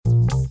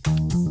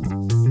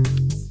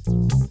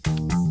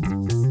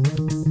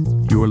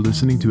You are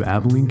listening to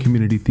Abilene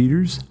Community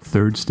Theater's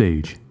Third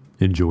Stage.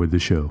 Enjoy the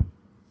show.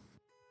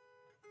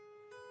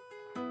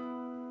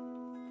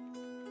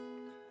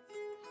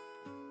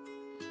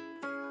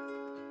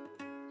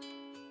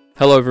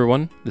 Hello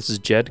everyone, this is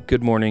Jed.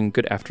 Good morning,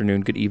 good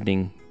afternoon, good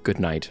evening, good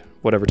night,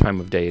 whatever time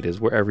of day it is,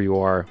 wherever you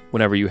are,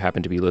 whenever you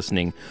happen to be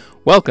listening.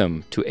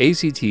 Welcome to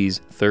ACT's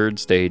Third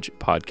Stage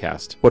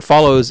podcast. What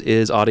follows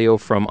is audio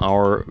from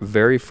our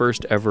very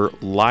first ever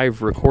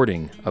live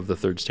recording of the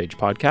Third Stage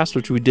podcast,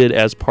 which we did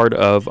as part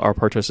of our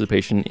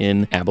participation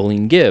in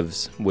Abilene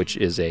Gives, which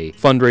is a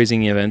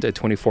fundraising event, a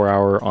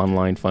 24-hour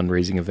online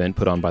fundraising event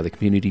put on by the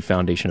Community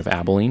Foundation of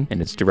Abilene,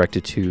 and it's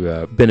directed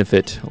to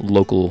benefit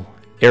local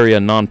area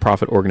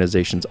nonprofit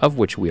organizations, of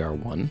which we are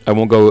one. I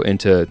won't go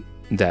into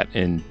that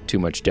in too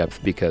much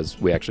depth because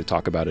we actually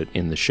talk about it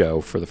in the show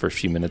for the first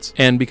few minutes,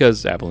 and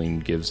because Abilene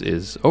Gives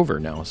is over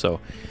now.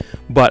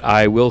 But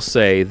I will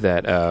say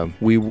that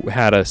we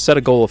had a set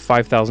a goal of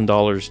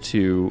 $5,000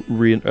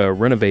 to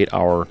renovate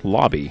our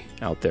lobby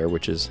out there,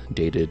 which is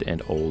dated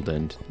and old,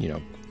 and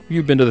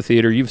you've been to the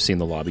theater, you've seen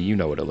the lobby, you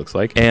know what it looks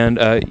like. And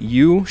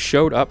you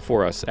showed up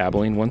for us,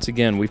 Abilene, once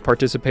again. We've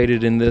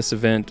participated in this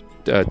event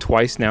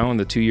twice now in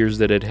the 2 years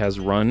that it has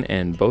run,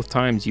 and both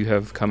times you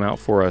have come out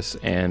for us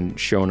and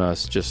shown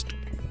us just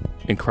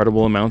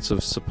incredible amounts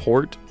of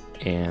support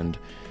and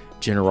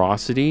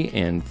generosity.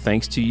 And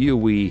thanks to you,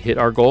 we hit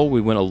our goal. We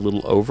went a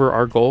little over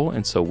our goal,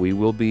 and so we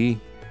will be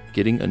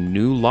getting a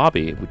new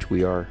lobby, which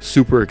we are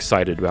super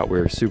excited about.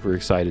 We're super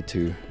excited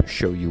to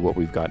show you what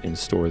we've got in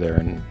store there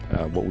and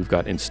what we've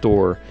got in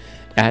store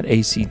at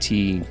ACT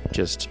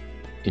just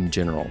in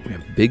general. We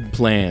have big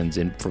plans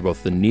for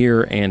both the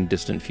near and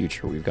distant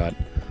future. We've got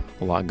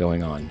a lot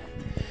going on.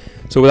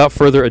 So without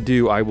further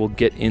ado, I will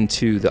get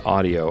into the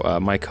audio.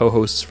 My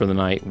co-hosts for the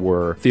night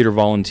were theater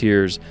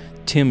volunteers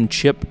Tim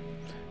Chip,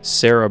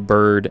 Sarah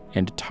Bird,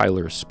 and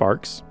Tyler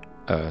Sparks.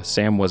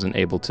 Sam wasn't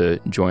able to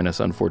join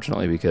us,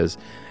 unfortunately, because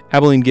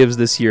Abilene Gives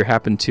this year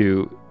happened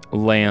to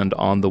land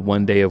on the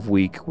one day of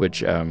week,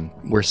 which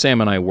where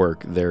Sam and I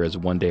work, there is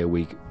one day a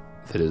week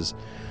that is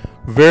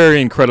very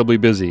incredibly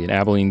busy, and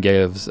Abilene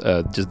Gives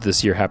just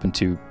this year happened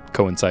to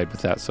coincide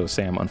with that, so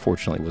Sam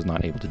unfortunately was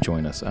not able to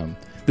join us.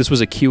 This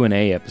was a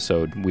Q&A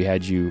episode. We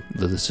had you,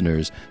 the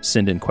listeners,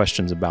 send in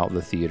questions about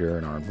the theater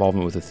and our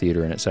involvement with the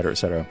theater, and et cetera, et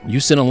cetera. You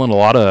sent in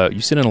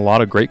a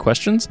lot of great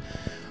questions,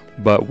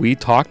 but we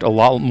talked a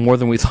lot more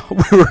than we thought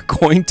we were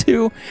going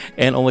to,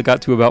 and only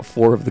got to about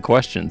 4 of the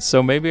questions.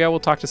 So maybe I will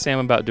talk to Sam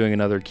about doing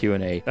another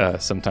Q&A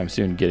sometime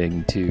soon,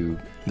 getting to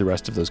the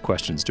rest of those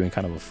questions, doing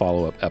kind of a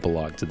follow-up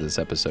epilogue to this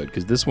episode,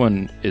 because this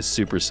one is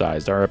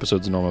supersized. Our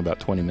episodes are normally about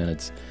 20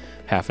 minutes,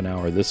 half an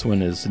hour. This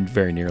one is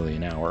very nearly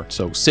an hour.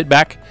 So sit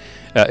back.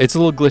 It's a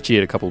little glitchy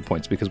at a couple of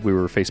points because we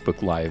were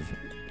Facebook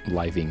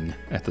living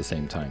at the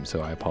same time,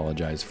 so I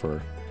apologize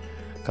for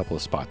a couple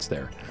of spots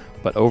there.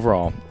 But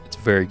overall, it's a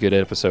very good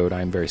episode.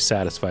 I'm very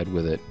satisfied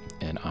with it,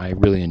 and I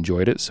really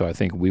enjoyed it, so I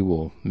think we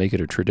will make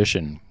it a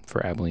tradition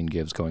for Abilene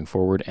Gives going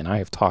forward, and I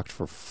have talked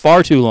for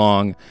far too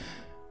long.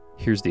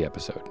 Here's the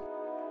episode.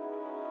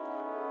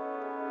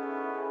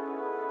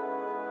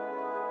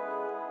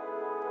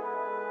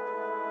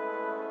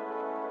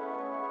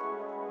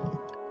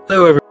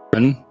 Hello,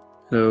 everyone.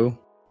 Hello.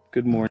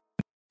 Good morning.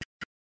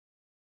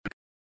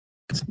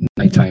 It's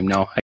nighttime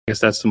now. I guess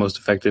that's the most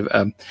effective.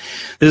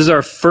 This is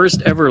our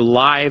first ever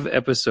live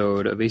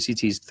episode of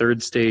ACT's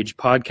Third Stage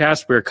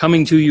podcast. We're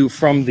coming to you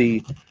from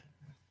the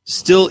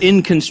still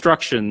in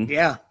construction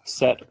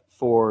set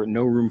for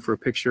No Room for a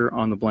Picture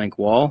on the Blank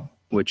Wall,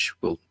 which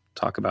we'll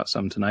talk about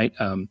some tonight.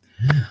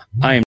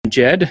 I am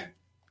Jed.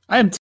 I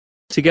am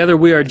Together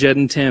we are Jed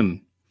and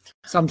Tim.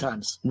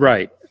 Sometimes.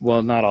 Right.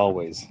 Well, not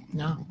always.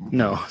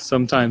 No,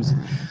 sometimes.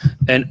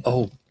 And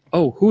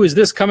who is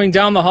this coming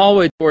down the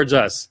hallway towards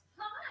us?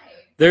 Hi.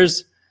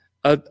 There's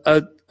a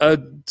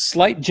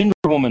slight ginger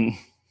woman.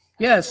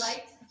 Yes.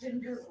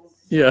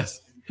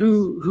 Yes.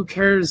 Who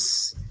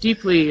cares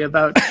deeply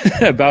about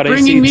about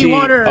bringing ACT. me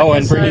water? Oh,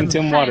 and bringing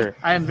Tim water.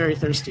 I am very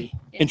thirsty.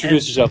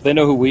 Introduce yourself. They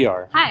know who we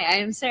are. Hi, I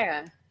am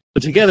Sarah.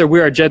 So together we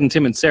are Jed and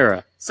Tim and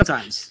Sarah.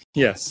 Sometimes.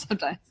 Yes.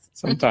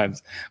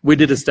 Sometimes. We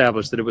did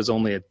establish that it was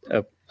only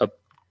a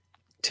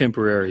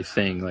temporary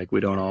thing. Like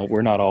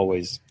we're not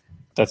always.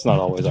 That's not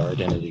always our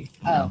identity.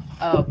 Oh,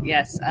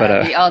 yes.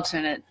 But, the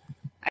alternate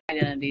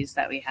identities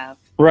that we have.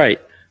 Right.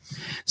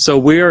 So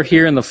we are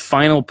here in the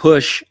final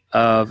push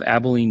of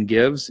Abilene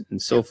Gives, and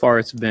so far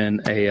it's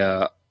been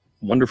a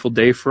wonderful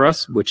day for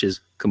us, which is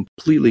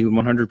completely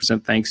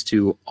 100% thanks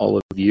to all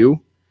of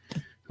you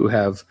who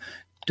have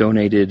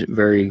donated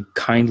very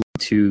kindly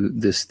to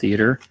this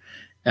theater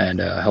and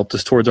helped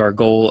us towards our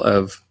goal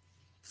of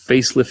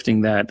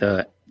facelifting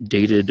that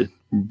dated,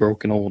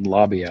 broken old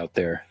lobby out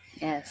there.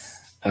 Yes.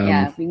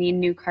 Yeah, we need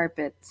new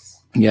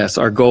carpets. Yes,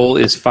 our goal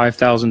is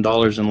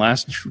 $5,000, and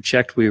last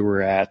checked we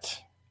were at,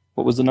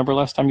 what was the number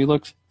last time you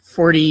looked?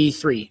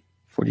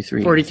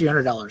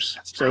 $4,300.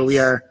 So we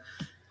are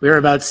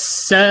about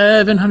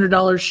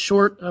 $700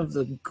 short of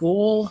the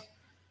goal.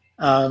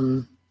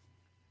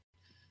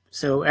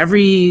 So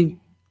every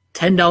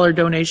 $10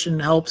 donation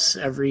helps.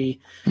 Every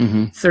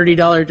Mm-hmm.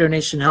 $30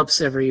 donation helps.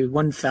 Every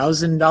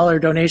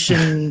 $1,000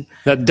 donation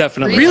That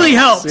definitely really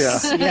helps.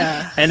 Yeah.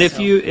 Yeah. And if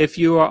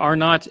you are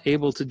not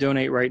able to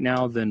donate right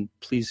now, then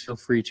please feel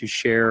free to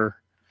share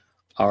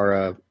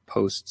our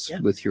posts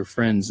with your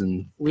friends.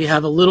 And we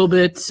have a little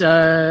bit,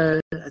 I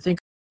think,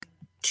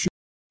 2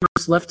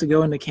 hours left to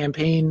go in the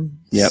campaign.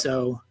 Yep.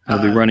 So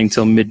I'll be running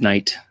till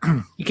midnight.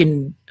 you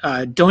can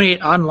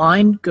donate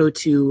online. Go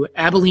to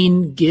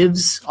Abilene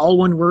Gives, all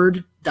one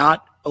word,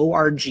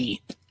 .org.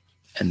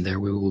 And there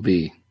we will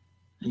be.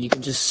 And you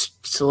can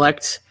just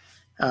select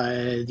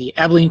the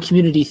Abilene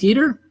Community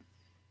Theater,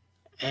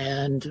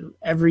 and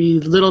every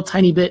little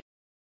tiny bit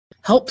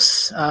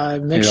helps.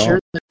 Make sure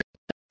that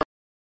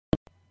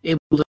you're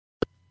able to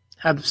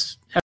have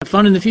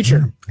fun in the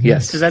future.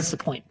 Yes. Because that's the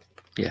point.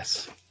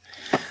 Yes.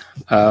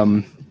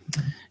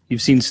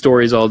 You've seen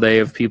stories all day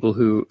of people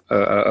who,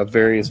 of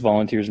various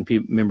volunteers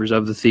and members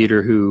of the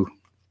theater who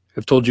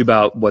have told you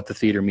about what the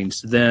theater means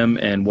to them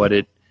and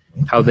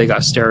how they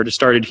got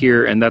started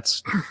here, and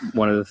that's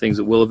one of the things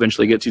that we'll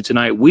eventually get to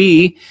tonight.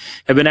 We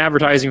have been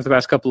advertising for the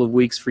past couple of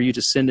weeks for you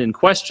to send in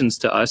questions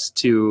to us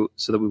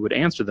so that we would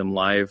answer them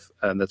live,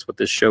 and that's what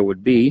this show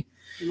would be.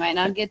 You might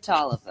not get to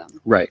all of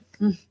them. Right.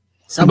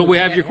 But we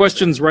have your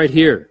questions right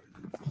here.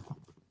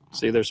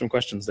 See, there's some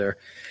questions there.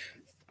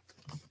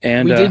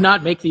 And we did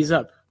not make these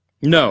up.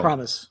 No. I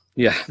promise.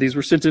 Yeah, these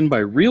were sent in by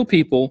real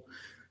people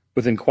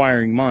with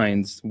inquiring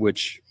minds,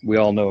 which we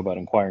all know about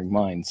inquiring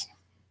minds.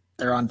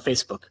 They're on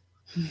Facebook.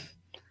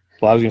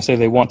 Well, I was going to say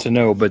they want to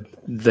know, but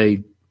they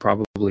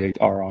probably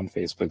are on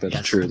Facebook.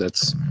 That's true.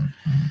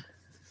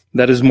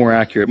 That is more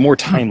accurate, more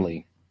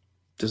timely.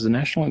 Does the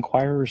National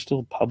Enquirer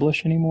still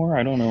publish anymore?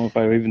 I don't know if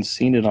I've even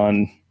seen it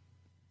on.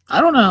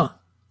 I don't know.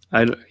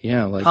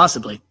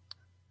 Possibly.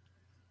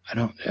 I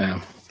don't.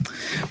 Yeah.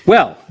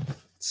 Well,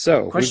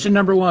 so question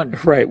number 1.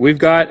 Right, we've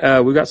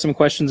got some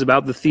questions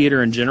about the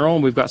theater in general,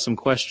 and we've got some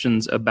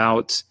questions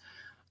about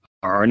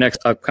our next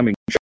upcoming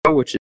show,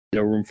 which is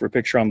No Room for a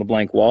Picture on the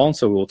Blank Wall. And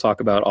so we will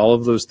talk about all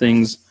of those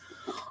things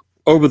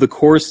over the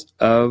course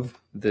of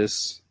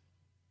this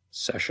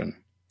session.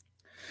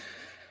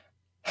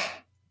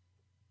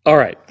 All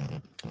right,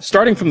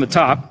 starting from the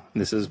top,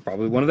 this is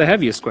probably one of the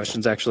heaviest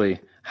questions, actually.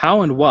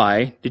 How and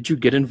why did you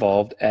get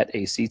involved at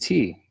ACT?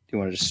 Do you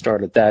want to just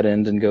start at that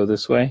end and go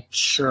this way?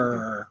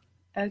 Sure.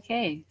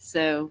 Okay,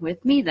 so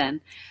with me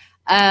then.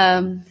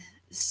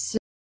 So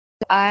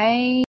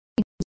I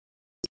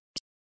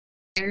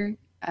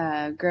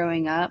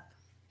growing up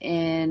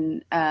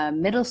in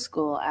middle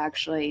school,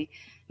 actually,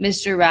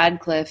 Mr.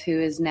 Radcliffe, who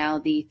is now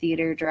the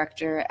theater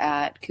director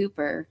at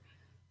Cooper,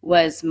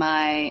 was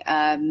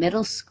my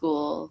middle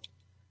school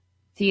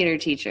theater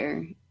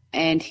teacher,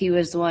 and he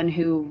was the one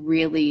who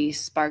really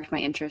sparked my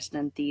interest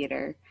in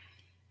theater.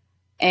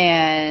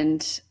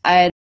 And I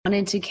had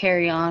wanted to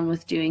carry on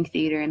with doing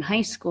theater in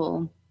high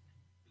school,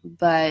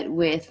 but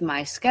with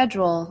my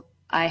schedule,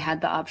 I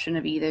had the option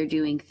of either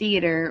doing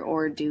theater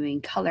or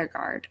doing color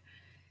guard.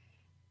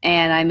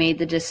 And I made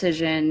the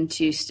decision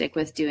to stick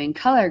with doing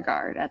color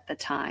guard at the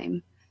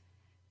time.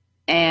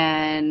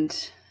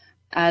 And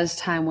as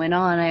time went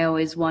on, I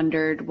always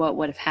wondered what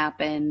would have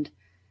happened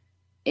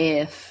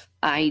if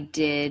I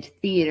did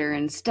theater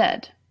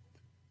instead.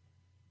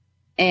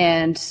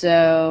 And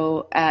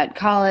so at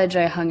college,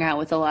 I hung out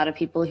with a lot of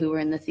people who were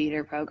in the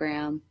theater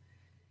program.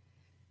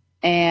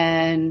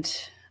 And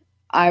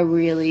I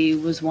really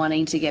was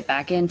wanting to get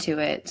back into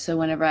it. So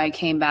whenever I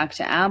came back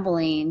to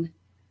Abilene,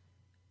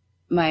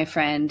 my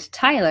friend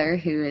Tyler,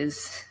 who is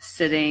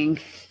sitting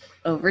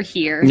over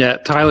here. Yeah,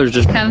 Tyler's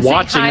just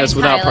watching us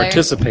without Tyler.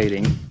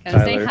 Participating.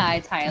 Come say hi,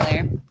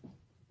 Tyler.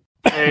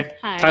 Hey.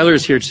 Hi.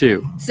 Tyler's here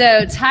too.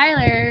 So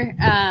Tyler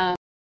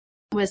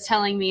was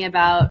telling me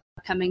about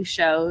upcoming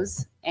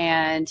shows,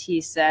 and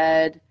he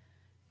said,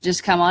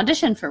 just come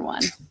audition for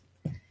one.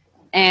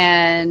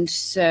 And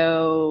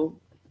so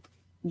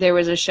there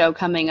was a show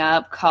coming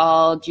up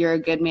called You're a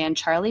Good Man,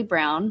 Charlie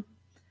Brown.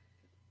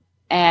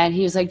 And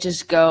he was like,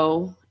 just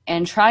go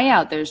and try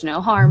out. There's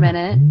no harm in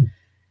it.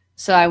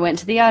 So I went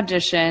to the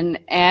audition,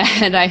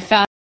 and I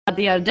found out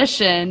the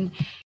audition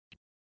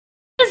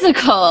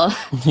physical.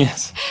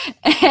 Yes.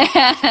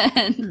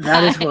 And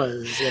That it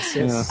was. Yes,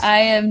 yes. I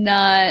am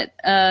not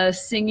a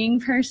singing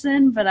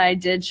person, but I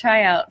did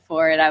try out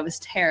for it. I was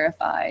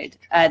terrified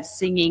at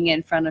singing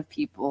in front of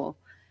people.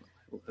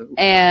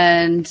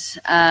 And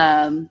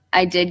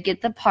I did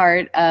get the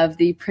part of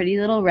the pretty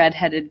little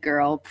redheaded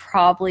girl,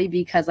 probably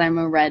because I'm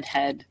a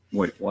redhead.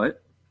 Wait,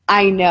 what?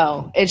 I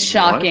know. It's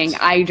shocking.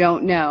 What? I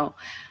don't know.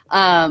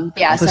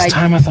 Yeah, This so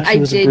time I thought she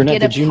was a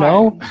brunette. Did you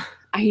know?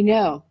 I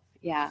know.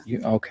 Yeah.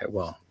 Okay,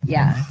 well.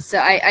 Yeah. So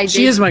I did.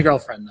 She is my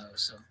girlfriend, though.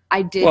 So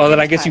I did. Well, then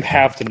get I guess you part.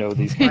 have to know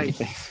these kinds right. of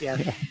things.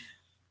 Yeah.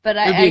 But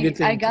It'd be a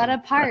good I thing got to- a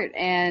part,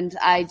 and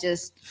I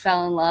just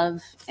fell in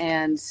love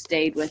and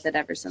stayed with it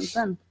ever since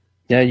then.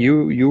 Yeah,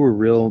 you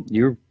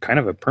were kind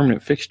of a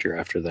permanent fixture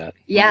after that.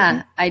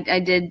 Yeah, I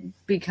did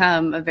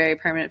become a very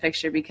permanent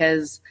fixture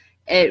because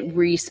it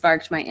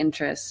re-sparked my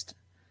interest.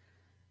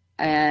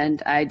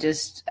 and I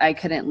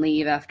couldn't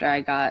leave after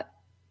I got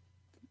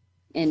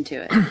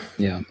into it.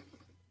 Yeah.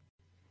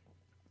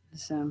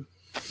 So,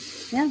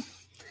 yeah.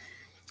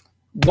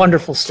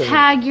 Wonderful story.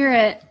 Tag, you're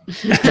it.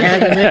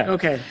 Tagging it?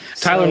 Okay.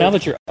 Tyler, So- now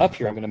that you're up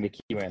here, I'm going to make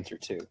you answer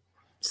too.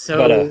 So,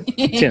 But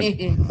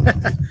Tim,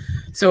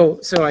 so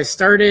I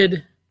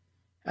started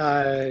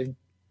with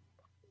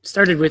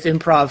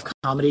improv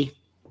comedy,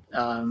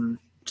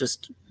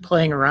 just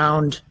playing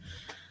around,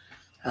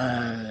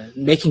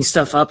 making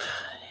stuff up.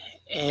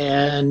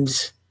 And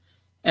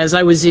as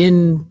I was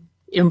in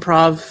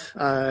improv,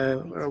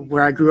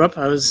 where I grew up,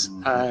 I was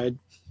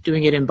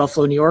doing it in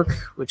Buffalo, New York,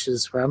 which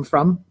is where I'm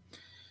from.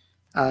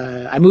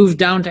 I moved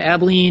down to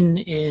Abilene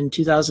in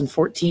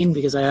 2014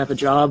 because I have a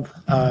job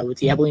with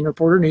the Abilene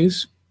Reporter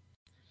News.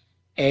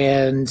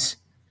 And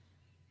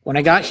when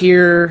I got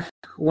here,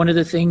 one of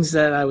the things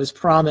that I was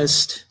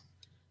promised,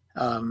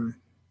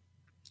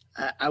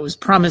 I was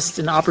promised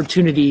an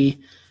opportunity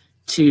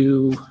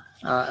to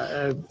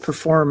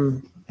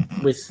perform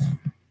with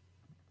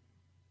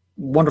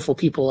wonderful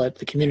people at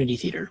the community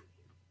theater.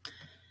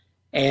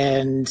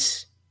 And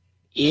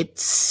it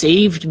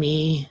saved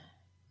me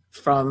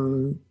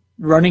from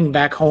running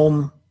back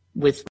home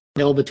with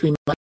my tail between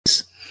my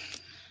legs.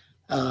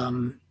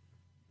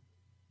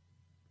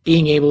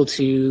 Being able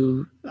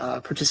to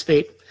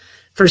participate.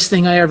 First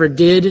thing I ever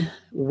did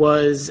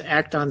was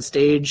act on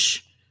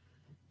stage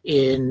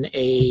in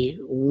a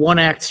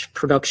one-act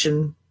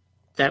production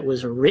that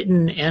was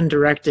written and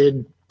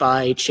directed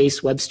by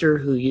Chase Webster,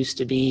 who used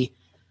to be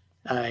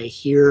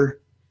here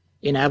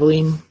in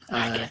Abilene.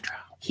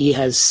 He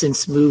has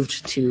since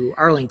moved to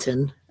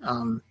Arlington.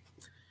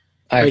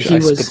 I he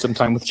was- spent some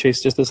time with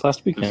Chase just this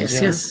last weekend.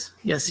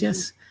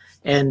 Yes.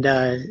 And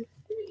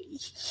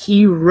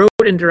he wrote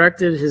and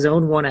directed his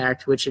own one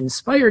act, which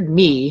inspired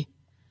me.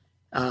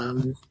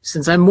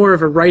 Since I'm more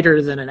of a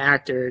writer than an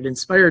actor, it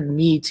inspired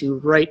me to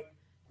write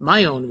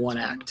my own one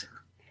act.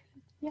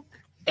 Yep.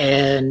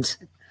 And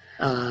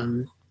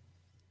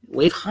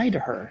wave hi to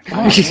her.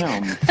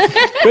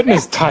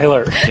 Goodness,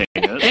 Tyler.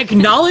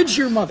 Acknowledge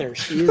your mother.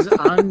 She is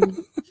on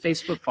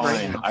Facebook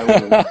right Fine, now. I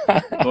will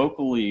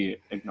vocally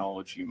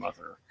acknowledge you,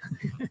 mother.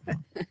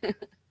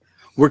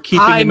 We're keeping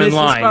Hi, him in Mrs.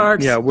 line.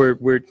 Sparks. Yeah,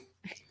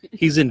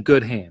 he's in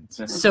good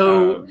hands.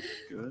 So-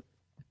 Good.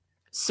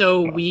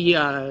 So we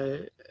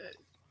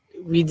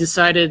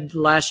decided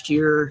last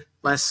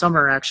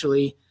summer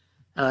actually,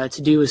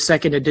 to do a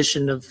second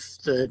edition of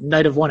the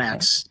Night of One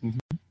Acts. Mhm.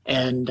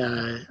 And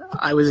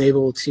I was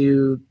able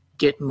to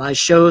get my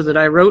show that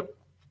I wrote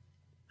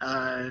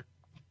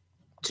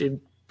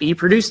to be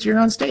produced here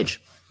on stage.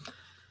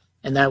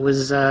 And that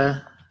was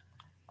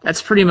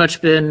that's pretty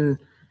much been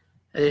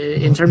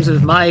in terms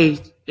of my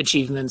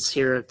achievements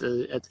here at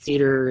the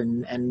theater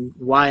and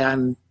why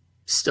I'm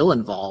still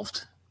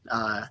involved.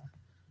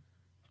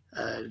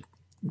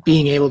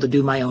 Being able to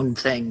do my own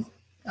thing,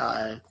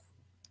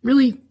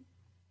 really,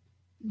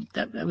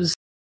 that was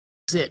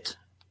it.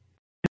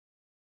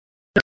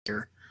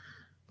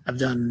 I've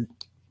done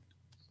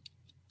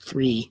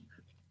 3,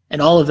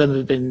 and all of them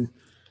have been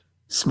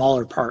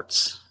smaller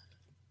parts.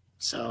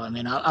 So I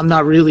mean, I'm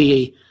not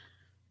really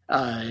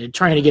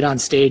trying to get on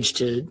stage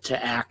to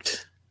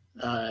act.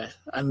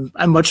 I'm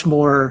much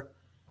more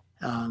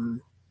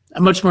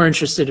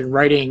interested in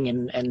writing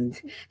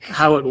and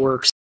how it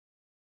works.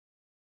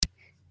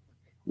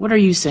 What are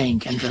you saying,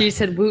 Kendra? She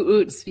said, "Woot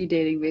woot, speed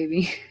dating,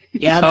 baby."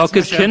 Yeah, Oh, that's my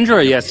because show.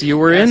 Kendra, yes, you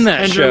were Yes, in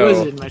that Kendra show.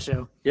 was in my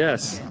show.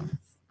 Yes.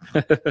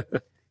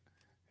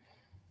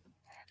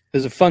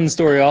 There's a fun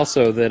story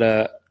also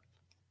that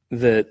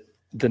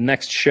the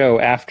next show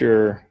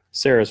after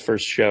Sarah's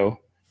first show,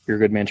 Your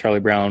Good Man Charlie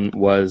Brown,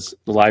 was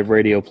the live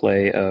radio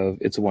play of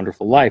It's a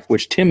Wonderful Life,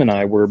 which Tim and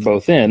I were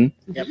both in.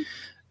 Yep.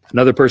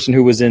 Another person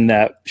who was in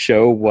that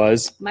show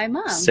was My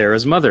mom.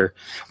 Sarah's mother,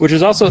 which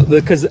is also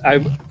because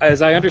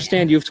as I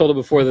understand, you've told her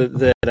before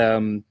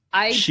that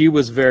she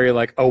was very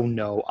like, oh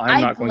no, I'm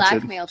I not going to.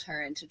 blackmailed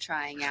her into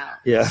trying out.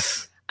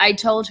 Yes. I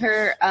told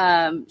her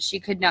she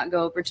could not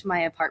go over to my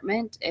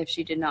apartment if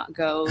she did not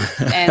go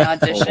and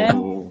audition.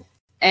 Oh,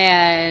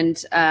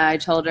 And I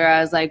told her,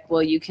 I was like,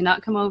 well, you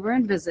cannot come over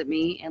and visit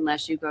me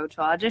unless you go to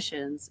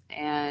auditions.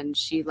 And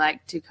she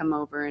liked to come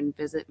over and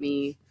visit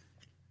me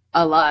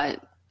a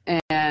lot.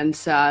 And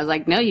so I was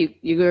like, no, you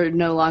are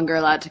no longer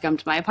allowed to come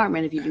to my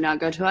apartment if you do not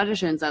go to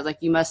auditions. I was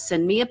like, you must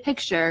send me a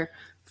picture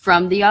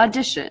from the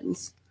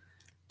auditions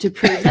to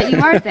prove that you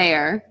are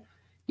there.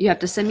 You have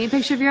to send me a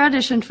picture of your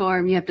audition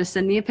form. You have to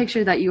send me a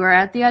picture that you are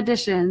at the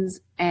auditions.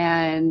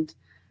 And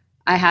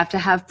I have to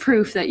have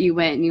proof that you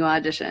went and you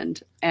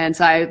auditioned. And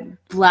so I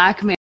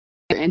blackmailed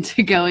her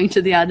into going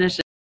to the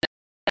audition.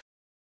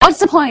 What's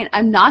the point?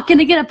 I'm not going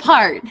to get a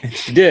part.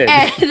 She did.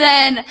 And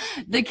then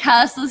the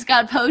cast list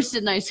got posted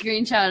and I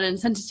screenshotted and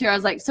sent it to her. I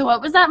was like, so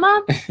what was that,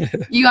 Mom?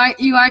 You aren't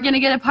going to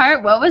get a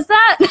part? What was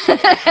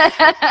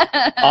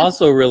that?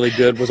 Also really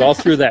good was all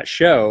through that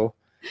show,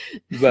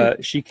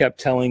 but she kept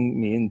telling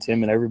me and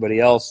Tim and everybody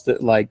else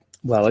that like,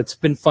 well, it's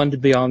been fun to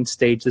be on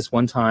stage this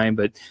one time,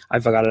 but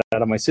I've got it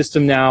out of my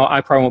system now.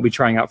 I probably won't be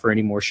trying out for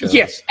any more shows.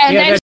 Yes. And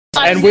Yeah, then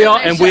And we all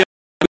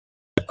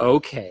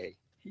okay,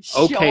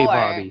 Sure.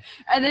 Bobby.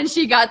 And then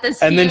she got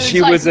this And then huge,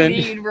 she was in-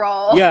 lead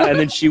role. Yeah, and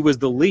then she was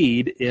the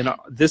lead in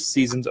this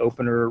season's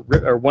opener,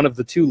 or one of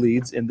the two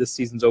leads in this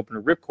season's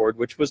opener, Ripcord,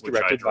 which was Which I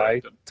directed by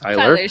directed.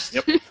 Tyler. Tyler's.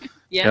 Yep.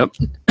 Yeah.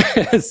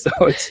 Yep. So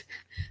it's,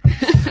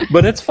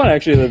 but it's fun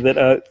actually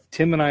that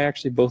Tim and I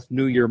actually both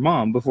knew your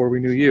mom before we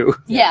knew you.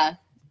 Yeah.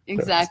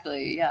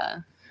 Exactly. Yeah.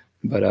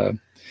 But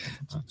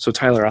so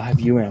Tyler, I'll have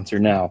you answer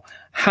now.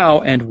 How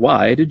and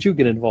why did you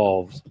get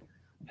involved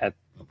at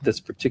this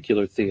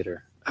particular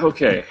theater?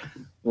 Okay,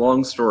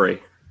 long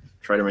story.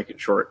 Try to make it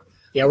short.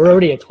 Yeah, we're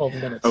already at 12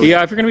 minutes. Oh.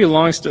 Yeah, if you're gonna be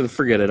long,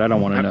 forget it. I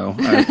don't want to know.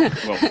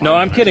 Well, No,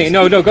 I'm kidding.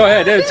 No, go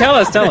ahead. Tell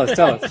us.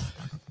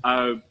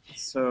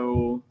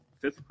 So,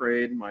 5th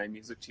grade, my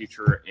music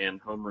teacher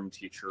and homeroom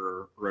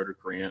teacher wrote a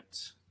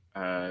grant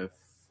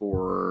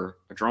for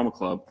a drama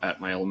club at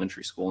my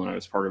elementary school, and I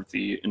was part of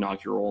the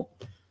inaugural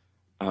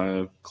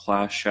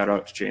class. Shout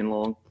out to Jane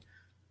Long.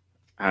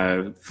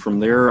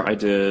 From there, I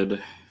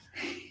did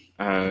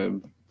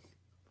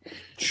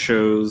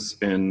shows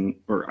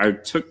I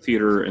took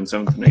theater in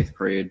 7th and 8th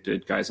grade,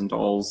 did Guys and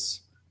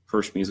Dolls,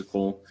 first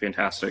musical,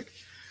 fantastic.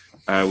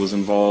 I was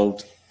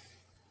involved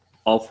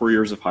all 4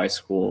 years of high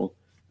school.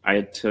 I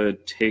had to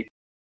take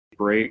a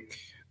break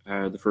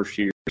the first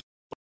year,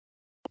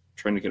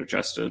 trying to get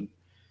adjusted.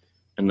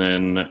 And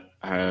then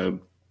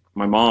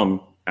my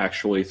mom,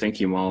 actually, thank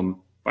you,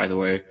 Mom, by the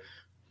way,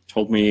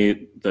 told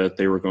me that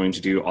they were going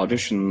to do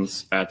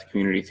auditions at the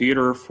community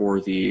theater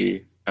for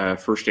the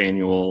first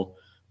annual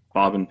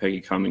Bob and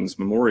Peggy Cummings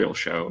Memorial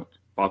Show.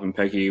 Bob and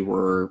Peggy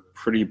were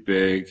pretty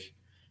big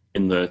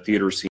in the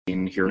theater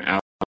scene here in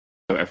Alabama.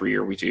 Every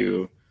year we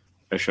do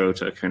a show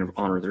to kind of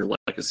honor their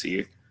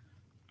legacy.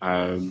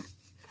 I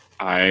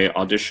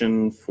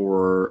auditioned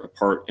for a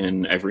part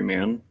in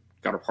Everyman,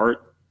 got a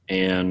part,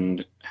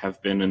 and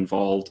have been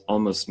involved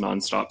almost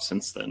nonstop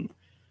since then.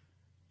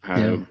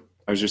 I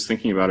was just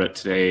thinking about it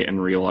today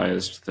and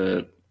realized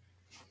that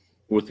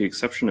with the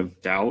exception of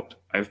Doubt,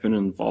 I've been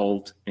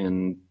involved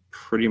in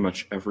pretty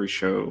much every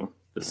show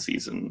this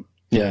season.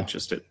 Yeah,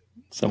 Just it,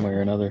 some way or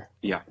another.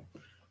 yeah,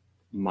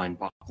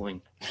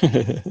 mind-boggling.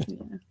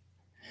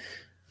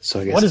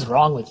 So I guess What is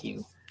wrong with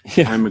you?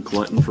 I'm a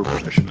glutton for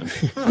punishment.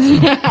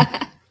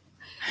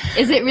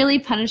 Is it really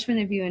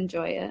punishment if you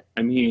enjoy it?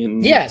 I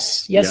mean,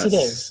 Yes, it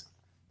is.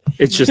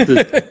 it's just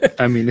that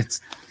I mean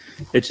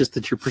it's just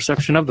that your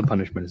perception of the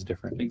punishment is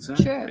different.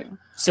 Exactly. True.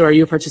 So are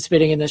you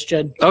participating in this,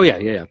 Jed? Oh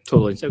yeah,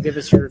 totally. So give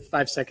us your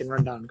 5-second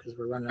rundown because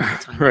we're running out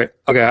of time. Right.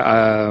 Okay.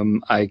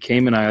 I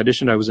came and I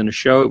auditioned. I was in a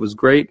show. It was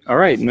great. All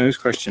right. Next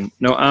question.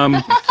 No.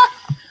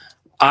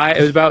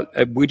 It was about.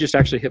 We just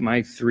actually hit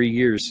my 3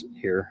 years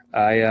here.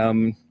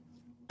 I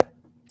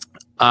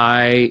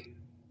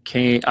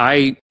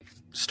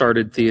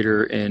started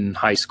theater in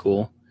high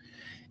school,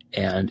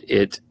 and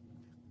it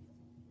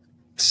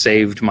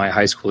saved my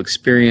high school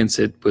experience.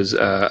 It was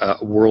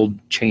world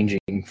changing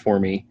for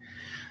me,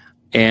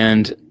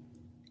 and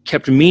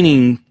kept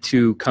meaning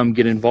to come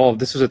get involved.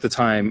 This was at the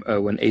time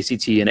when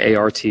ACT and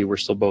ART were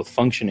still both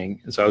functioning,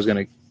 and so I was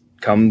going to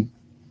come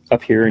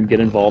up here and get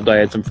involved. I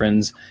had some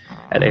friends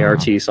at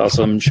ART, saw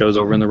some shows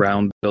over in the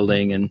Round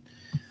building, and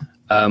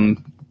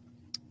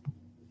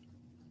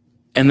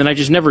then I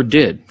just never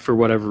did for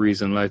whatever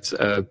reason. That's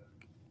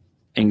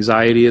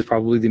anxiety is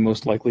probably the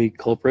most likely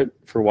culprit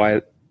for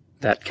why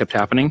that kept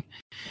happening.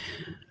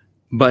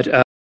 But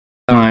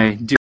my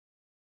dear,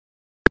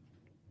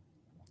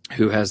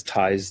 who has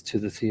ties to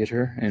the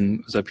theater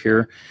and was up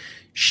here,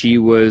 she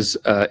was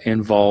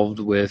involved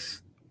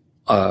with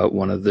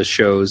one of the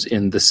shows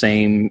in the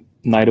same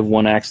Night of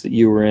One Acts that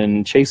you were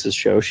in Chase's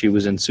show. She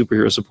was in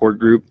Superhero Support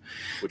Group,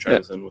 Which I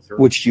was in with her.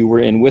 which you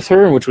were in with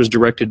her, and which was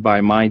directed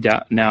by my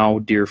now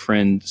dear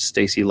friend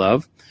Stacy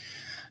Love.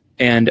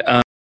 And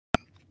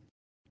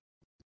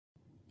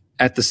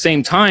at the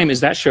same time as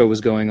that show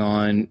was going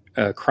on,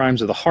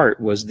 Crimes of the Heart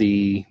was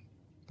the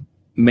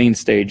main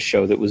stage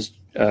show that was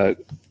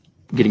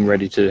getting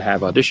ready to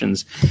have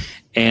auditions.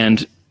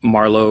 And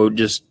Marlo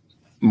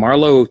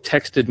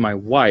texted my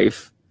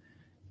wife,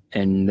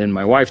 and then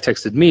my wife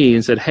texted me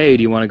and said, "Hey,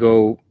 do you want to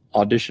go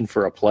audition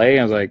for a play?"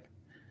 I was like,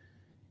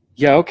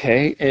 "Yeah,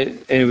 okay." And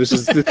it was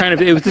just the kind of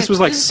this was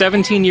like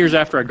 17 years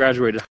after I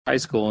graduated high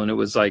school, and it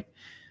was like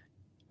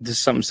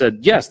something said,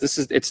 "Yes,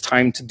 it's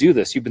time to do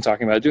this. You've been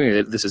talking about doing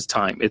it. This is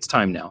time. It's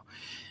time now."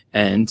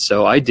 And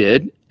so I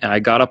did, and I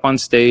got up on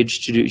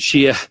stage to do.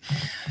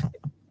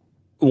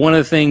 One of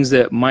the things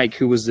that Mike,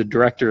 who was the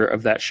director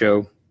of that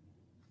show,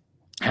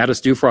 had us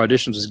do for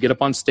auditions was get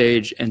up on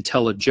stage and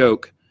tell a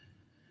joke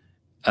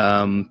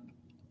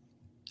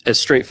as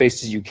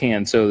straight-faced as you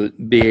can, so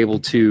be able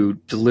to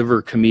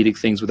deliver comedic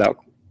things without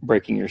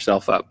breaking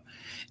yourself up.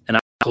 And I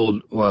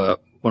told one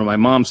of my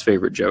mom's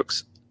favorite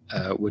jokes,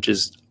 which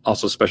is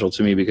also special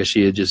to me because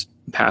she had just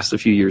passed a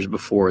few years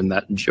before, and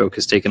that joke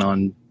has taken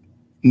on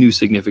new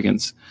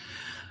significance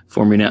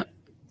for me now.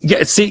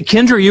 Yeah, see,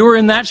 Kendra, you were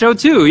in that show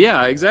too.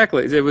 Yeah,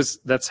 exactly.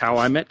 That's how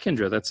I met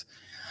Kendra.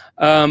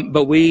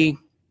 But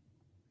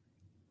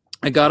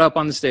I got up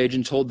on the stage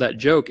and told that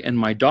joke, and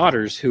my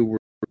daughters, who were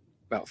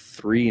about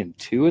 3 and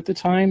 2 at the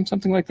time,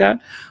 something like that,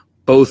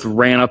 both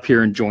ran up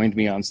here and joined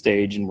me on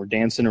stage and were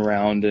dancing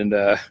around. And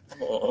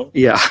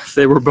yeah,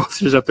 they were both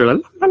just up there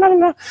like, la, la,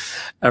 la,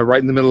 la,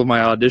 right in the middle of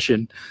my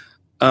audition.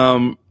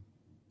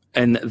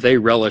 And they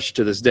relish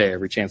to this day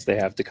every chance they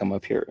have to come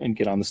up here and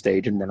get on the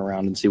stage and run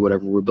around and see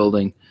whatever we're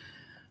building.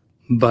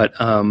 But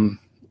I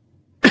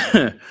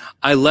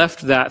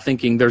left that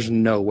thinking there's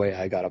no way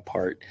I got a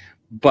part.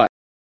 But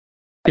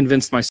I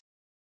convinced myself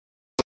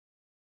to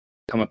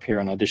come up here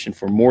and audition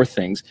for more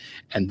things.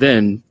 And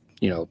then,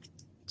 you know,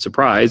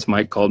 surprise,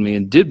 Mike called me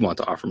and did want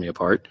to offer me a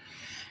part.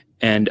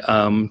 And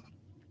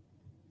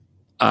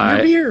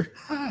You're here.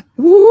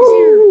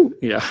 woo!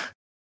 Yeah.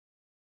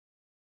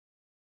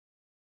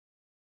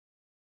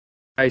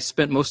 I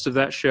spent most of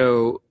that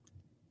show.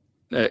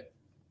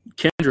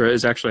 Kendra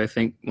is actually, I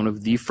think, one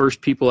of the first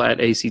people at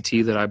ACT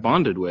that I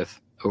bonded with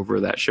over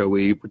that show.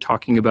 We were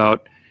talking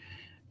about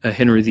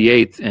Henry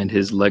VIII and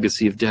his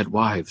legacy of dead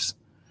wives.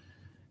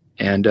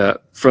 And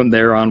from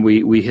there on,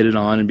 we hit it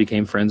on and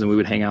became friends, and we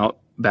would hang out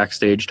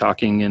backstage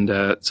talking. And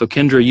so,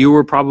 Kendra, you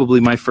were probably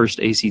my first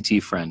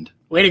ACT friend.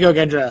 Way to go,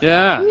 Kendra.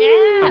 Yeah.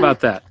 Yeah. How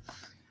about that?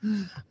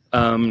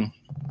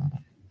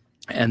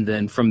 And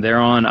then from there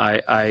on,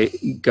 I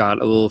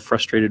got a little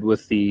frustrated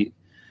with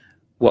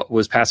what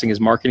was passing as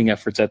marketing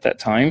efforts at that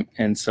time.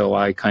 And so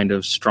I kind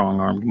of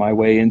strong-armed my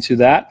way into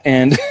that.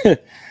 And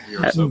We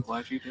are so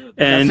glad you did.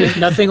 and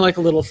Nothing like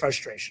a little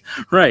frustration.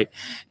 right.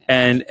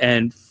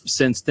 And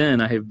since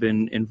then, I have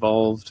been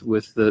involved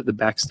with the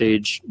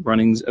backstage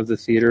runnings of the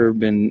theater,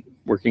 been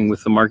working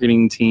with the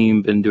marketing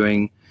team, been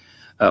doing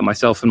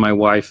myself and my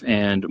wife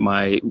and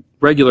my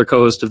regular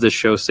co-host of this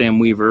show, Sam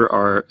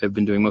Weaver, have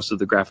been doing most of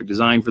the graphic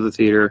design for the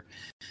theater,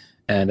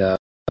 and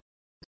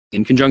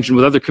in conjunction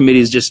with other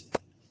committees, just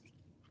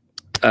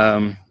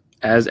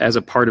as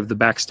a part of the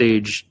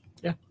backstage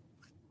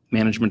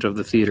management of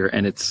the theater.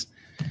 And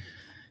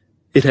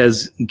it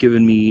has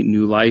given me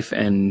new life,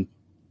 and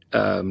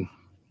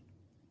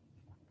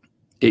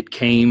it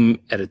came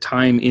at a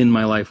time in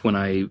my life when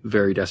I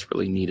very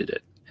desperately needed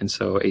it. And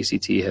so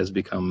ACT has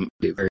become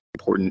a very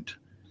important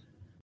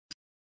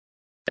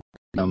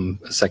a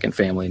second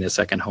family and a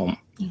second home.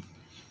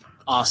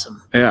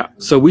 Awesome. Yeah.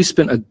 So we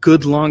spent a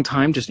good long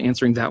time just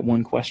answering that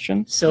one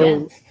question.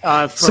 So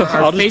for So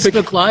our I'll just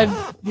Facebook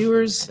Live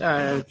viewers,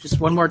 just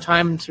one more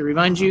time to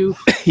remind you,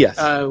 Yes.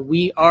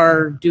 we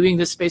are doing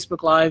this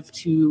Facebook Live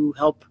to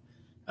help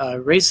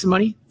raise some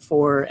money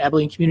for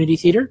Abilene Community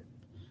Theater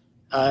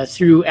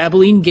through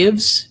Abilene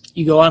Gives.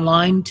 You go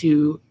online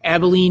to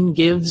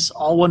AbileneGives,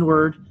 all one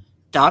word,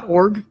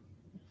 .org.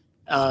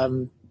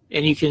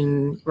 And you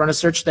can run a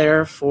search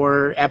there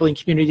for Abilene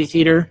Community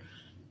Theater.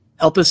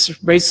 Help us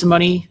raise some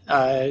money,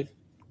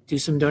 do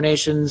some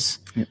donations.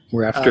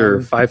 We're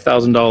after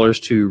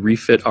 $5,000 to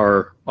refit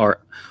our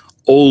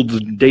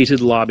old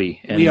dated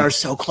lobby. And We are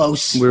so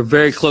close. we're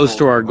very close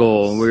to our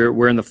goal.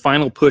 We're in the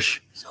final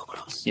push, So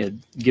close.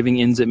 giving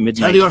ends at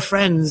midnight. Tell your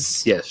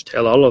friends. Yes,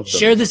 tell all of them.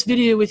 Share this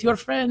video with your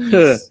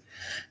friends.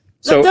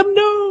 So Let them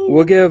know.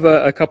 we'll give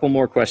a couple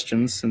more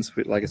questions since,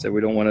 like I said,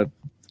 we don't want to.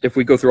 If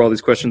we go through all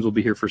these questions, we'll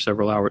be here for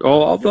several hours. A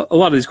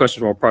lot of these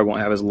questions will probably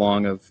won't have as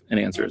long of an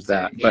answer as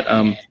that. But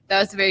That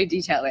was a very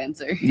detailed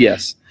answer.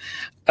 yes.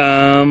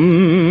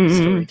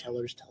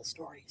 Storytellers tell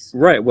stories.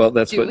 Right. Well,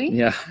 that's Do what. we?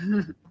 Yeah.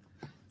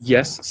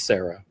 Yes,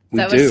 Sarah.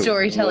 We Is that do. what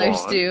storytellers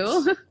What?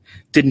 do?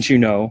 Didn't you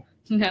know?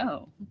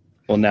 No.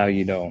 Well, now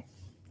you know.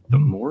 The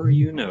more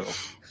you know.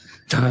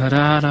 Da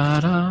da da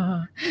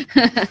da.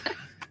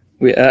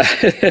 We.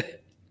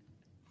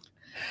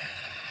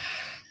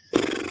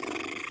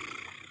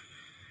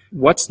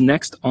 What's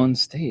next on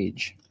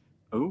stage?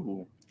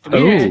 Oh.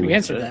 We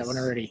answered that one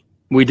already.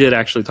 We did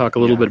actually talk a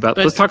little bit about.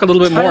 But Let's talk a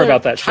little bit more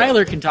about that show.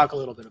 Tyler can talk a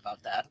little bit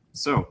about that.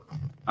 So,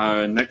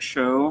 next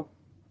show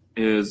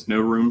is No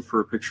Room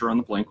for a Picture on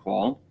the Blank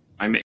Wall.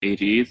 I'm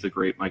 80. The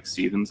great Mike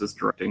Stevens is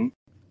directing.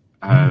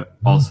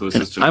 Also And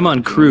assistant. I'm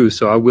on crew,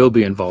 so I will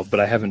be involved, but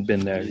I haven't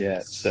been there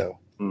yet. So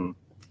You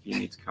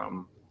need to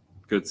come.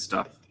 Good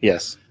stuff.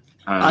 yes.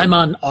 I'm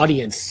on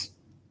audience.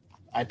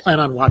 I plan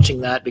on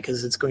watching that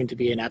because it's going to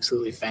be an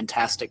absolutely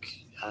fantastic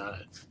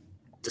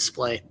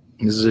display.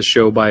 This is a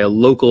show by a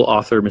local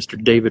author,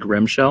 Mr. David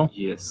Remshell.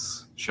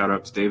 Yes. Shout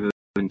out to David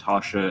and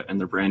Tasha and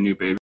their brand new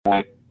baby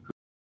boy.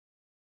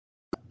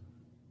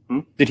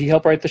 Did he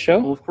help write the show?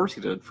 Well, of course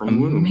he did. From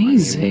the womb. I mean,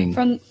 Amazing.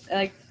 From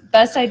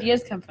best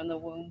ideas come from the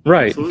womb.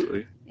 Right.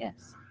 Absolutely.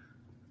 Yes.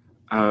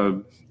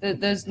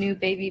 Those new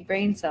baby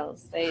brain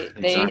cells. They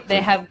Exactly.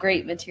 have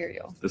great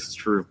material. This is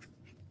true.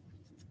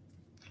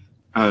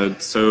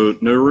 So,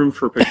 No Room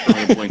for a Picture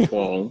on a Blank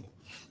Wall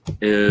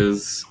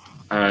is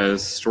a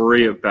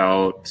story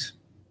about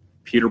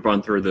Peter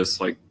Bunther, this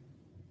like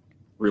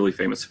really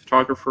famous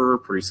photographer,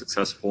 pretty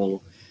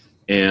successful,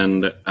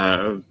 and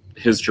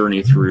his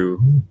journey through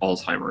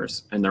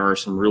Alzheimer's. And there are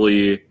some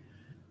really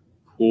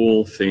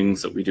cool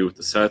things that we do with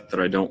the set that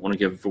I don't want to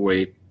give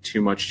away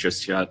too much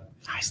just yet.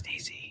 Hi,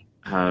 Stacy.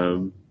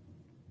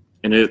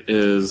 and it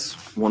is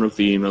one of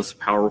the most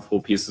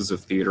powerful pieces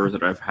of theater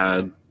that I've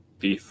had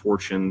the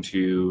fortune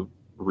to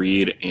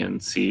read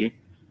and see.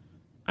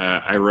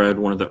 I read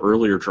one of the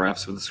earlier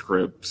drafts of the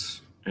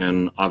script,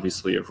 and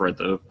obviously I've read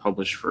the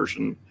published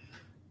version.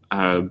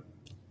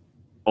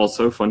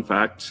 Also, fun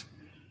fact,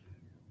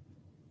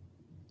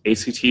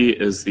 ACT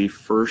is the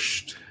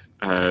first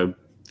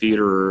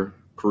theater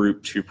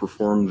group to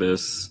perform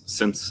this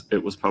since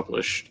it was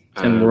published.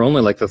 And we're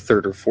only like the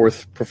third or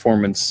fourth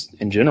performance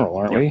in general,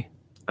 aren't we?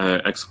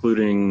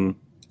 Excluding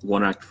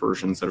one-act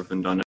versions that have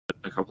been done at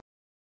a couple,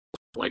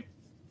 like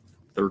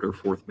third or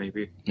fourth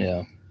maybe.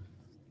 Yeah.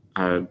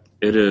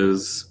 It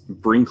is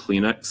bring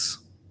Kleenex.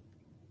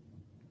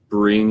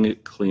 Bring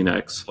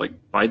Kleenex. Like,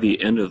 by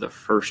the end of the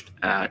first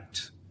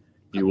act,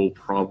 you will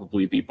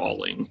probably be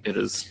bawling. It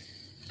is...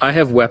 I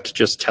have wept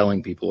just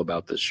telling people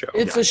about this show.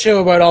 It's a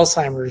show about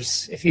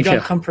Alzheimer's. If you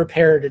don't come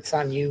prepared, it's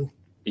on you.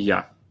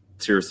 Yeah.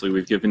 Seriously,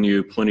 we've given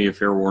you plenty of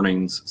fair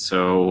warnings,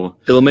 so...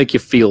 It'll make you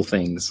feel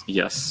things.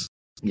 Yes.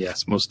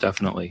 Yes, most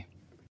definitely.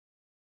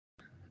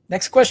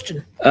 Next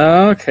question.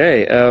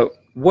 Okay.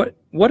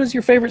 What is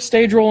your favorite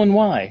stage role and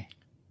why?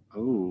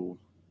 Oh.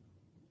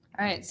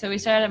 All right, so we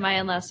started at my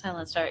end last time.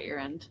 Let's start at your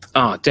end.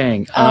 Oh,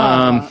 dang.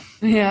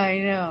 Yeah, I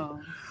know.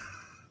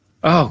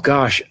 Oh,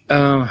 gosh.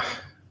 I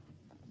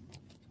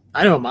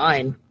know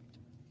mine.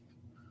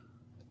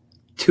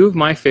 Two of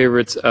my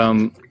favorites,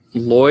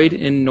 Lloyd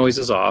in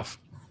Noises Off,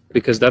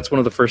 because that's one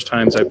of the first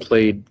times I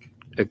played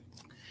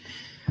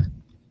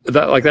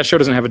that show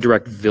doesn't have a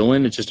direct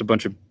villain. It's just a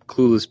bunch of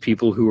clueless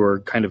people who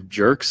are kind of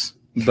jerks.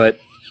 But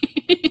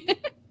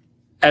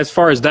as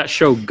far as that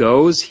show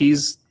goes,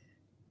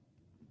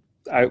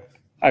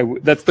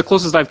 that's the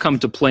closest I've come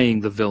to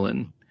playing the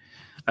villain,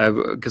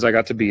 because I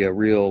got to be a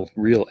real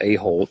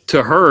a-hole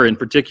to her in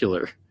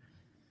particular,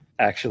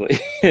 actually,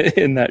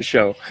 in that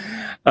show.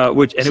 It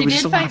was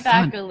just a lot of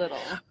fun. Back a little.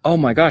 Oh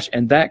my gosh!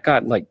 And that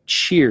got like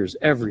cheers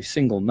every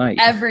single night.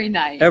 Every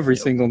night. Every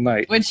single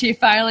night. When she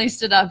finally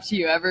stood up to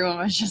you, everyone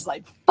was just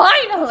like,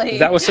 "Finally!"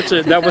 That was such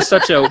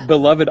a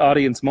beloved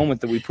audience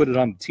moment that we put it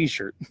on the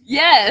T-shirt.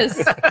 Yes.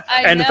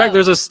 In fact,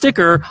 there's a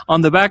sticker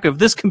on the back of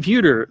this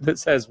computer that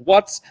says,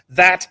 "What's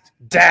that,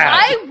 Dad?"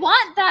 I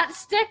want that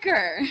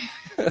sticker.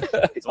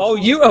 Oh,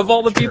 you of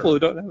all the people who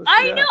don't have it.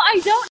 I know. I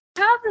don't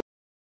have it.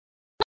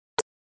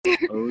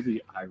 Oh,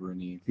 the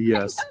irony.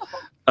 Yes.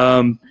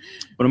 One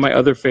of my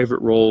other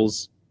favorite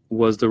roles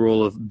was the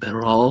role of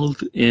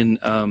Berald in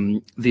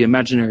The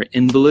Imaginary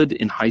Invalid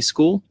in high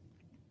school.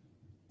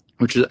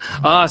 Which is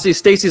see,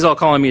 Stacy's all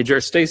calling me a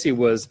jerk. Stacy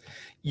was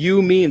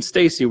me and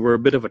Stacy were a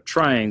bit of a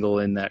triangle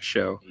in that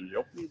show.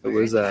 Yep. It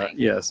was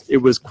yes, it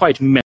was quite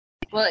messy.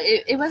 Well,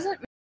 it wasn't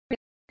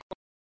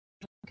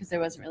because there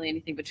wasn't really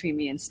anything between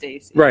me and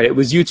Stacy. Right, it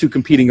was you two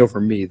competing over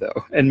me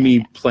though, and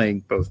me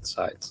playing both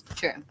sides.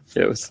 True.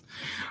 It was,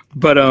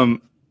 but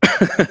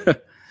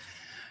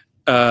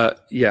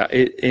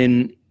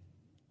in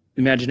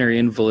Imaginary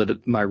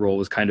Invalid, my role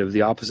was kind of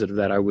the opposite of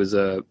that. I was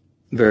the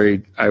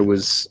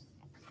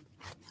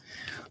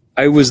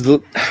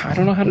I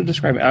don't know how to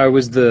describe it. I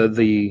was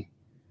the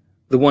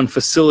one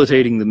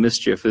facilitating the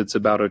mischief. It's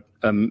about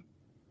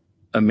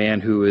a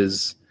man who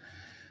is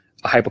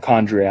a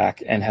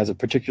hypochondriac and has a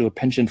particular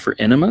penchant for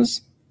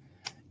enemas.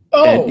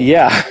 Oh, and,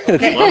 yeah.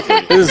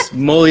 This is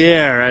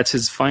Moliere at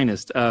his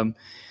finest.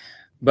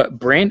 But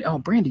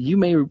Brandy, you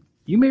may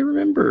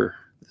remember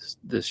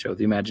this show,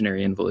 The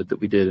Imaginary Invalid,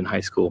 that we did in high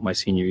school my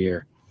senior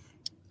year.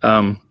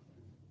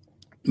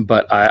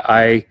 But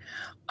I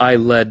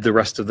led the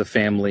rest of the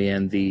family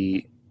and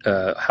the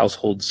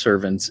household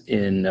servants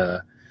in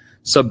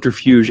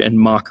subterfuge and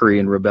mockery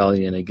and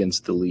rebellion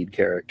against the lead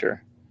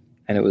character,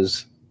 and it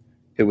was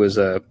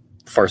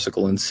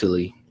farcical and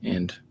silly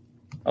and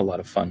a lot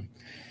of fun.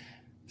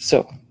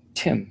 So,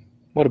 Tim,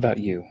 what about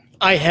you?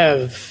 I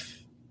have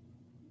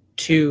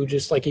two,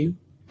 just like you.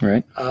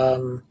 Right.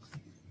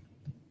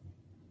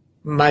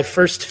 My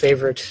first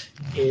favorite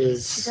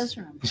is. He does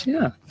remember.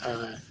 Yeah.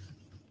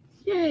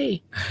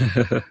 Yay!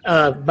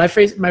 My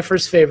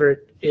first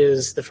favorite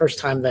is the first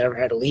time that I ever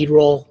had a lead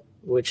role,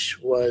 which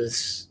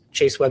was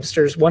Chase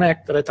Webster's one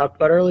act that I talked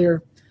about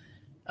earlier.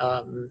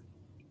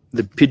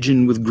 The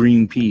Pigeon with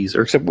Green Peas,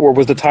 or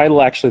was the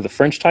title actually the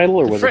French title,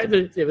 or was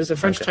it was the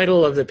French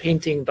title of the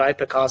painting by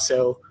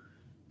Picasso.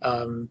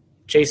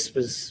 Chase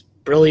was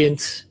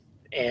brilliant,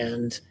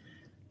 and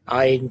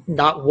I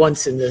not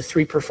once in the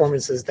 3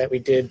 performances that we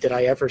did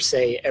I ever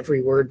say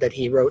every word that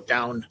he wrote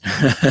down.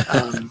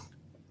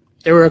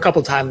 There were a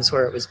couple times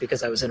where it was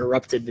because I was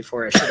interrupted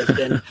before I should have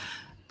been,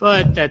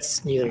 but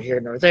that's neither here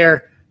nor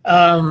there.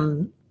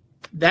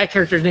 That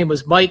character's name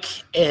was Mike,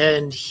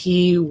 and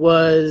he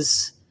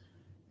was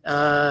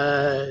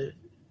a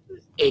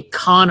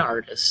con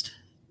artist.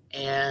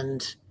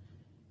 And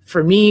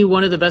for me,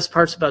 one of the best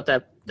parts about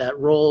that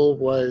role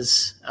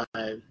was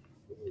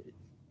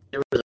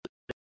there was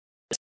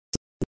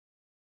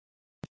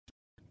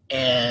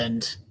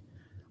and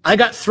I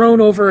got thrown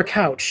over a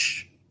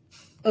couch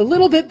a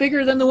little bit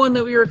bigger than the one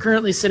that we were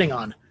currently sitting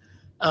on,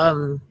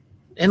 and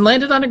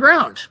landed on the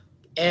ground.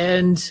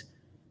 And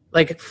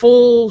like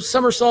full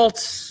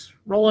somersaults,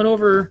 rolling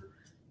over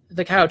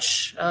the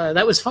couch.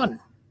 That was fun.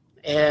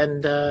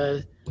 And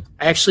I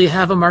actually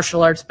have a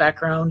martial arts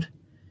background.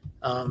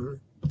 So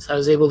I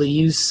was able to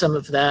use some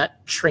of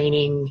that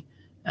training,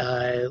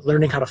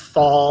 learning how to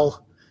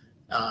fall,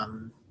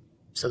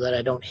 so that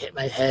I don't hit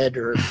my head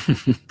or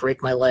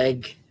break my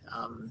leg.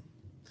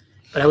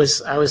 But I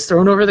was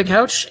thrown over the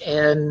couch,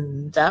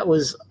 and that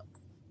was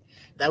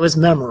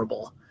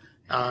memorable.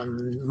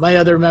 My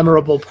other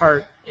memorable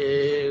part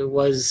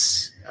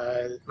was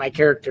my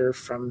character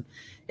from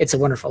It's a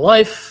Wonderful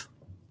Life.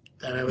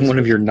 That I was One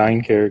of your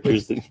 9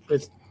 characters.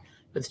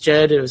 with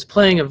Jed. It was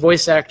playing a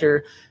voice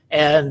actor,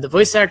 and the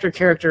voice actor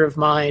character of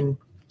mine,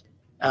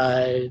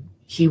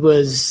 he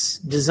was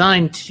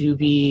designed to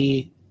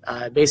be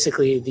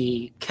basically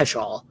the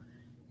catch-all.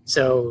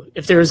 So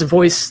if there was a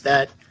voice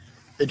that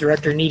the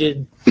director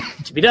needed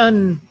to be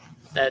done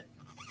that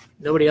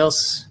nobody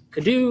else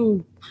could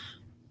do,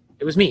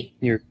 it was me.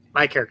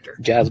 My character.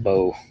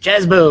 Jazzbo.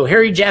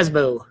 Harry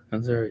Jazzbo.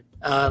 That's all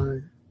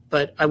right.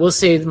 But I will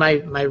say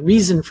my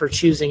reason for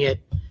choosing it,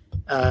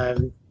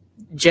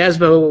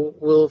 Jazzbo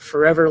will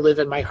forever live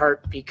in my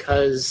heart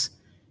because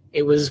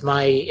it was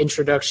my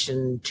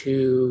introduction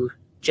to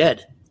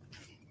Jed.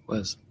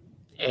 Was.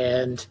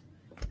 And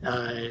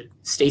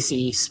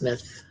Stacy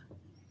Smith.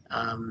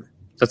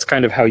 That's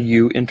kind of how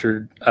you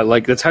entered,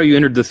 that's how you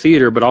entered the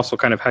theater, but also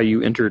kind of how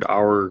you entered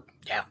our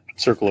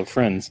circle of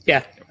friends.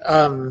 Yeah.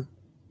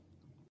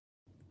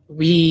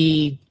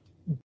 We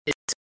did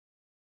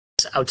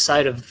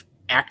outside of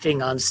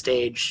acting on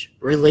stage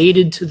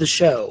related to the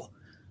show.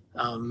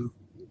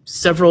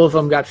 Several of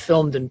them got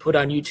filmed and put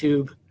on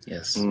YouTube.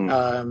 Yes.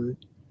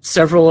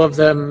 Several of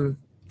them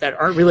that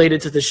aren't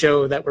related to the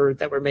show that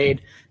were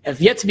made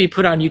have yet to be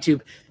put on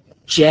YouTube.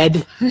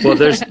 Jed. Well,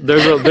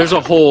 there's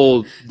a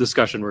whole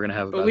discussion we're gonna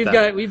have about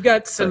but we've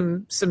got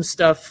some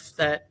stuff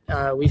that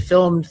we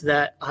filmed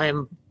that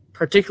I'm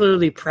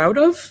particularly proud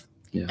of,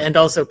 and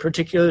also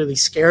particularly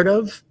scared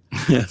of.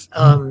 Yes.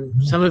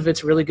 Some of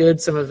it's really good.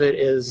 Some of it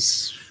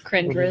is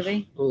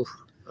Cringeworthy.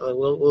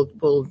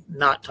 We'll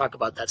not talk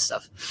about that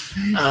stuff.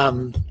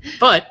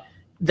 But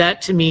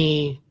that to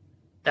me,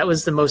 that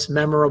was the most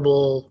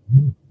memorable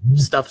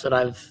stuff that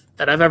I've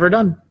ever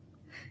done.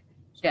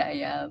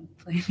 Yeah,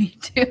 blame me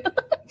too.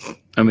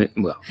 I mean,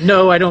 well,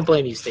 no, I don't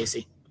blame you,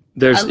 Stacy.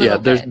 There's They a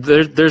whole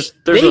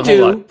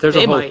do. lot. There's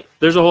They a whole might.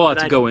 there's a whole lot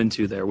But to I go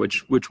into there,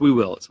 which we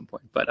will at some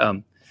point. But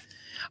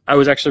I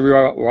was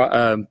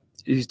actually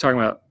he's talking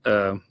about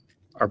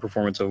our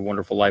performance of A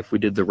Wonderful Life. We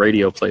did the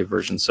radio play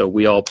version, so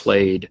we all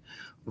played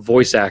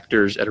voice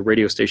actors at a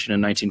radio station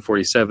in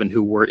 1947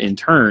 who were in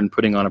turn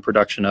putting on a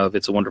production of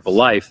It's a Wonderful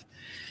Life,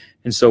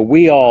 and so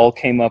we all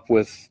came up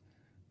with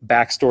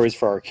backstories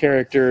for our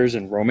characters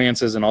and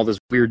romances and all this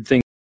weird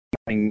thing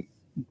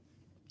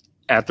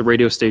at the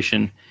radio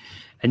station.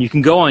 And you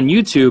can go on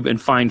YouTube and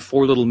find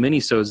 4 little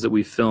minisodes that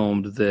we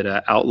filmed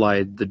that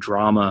outlined the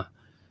drama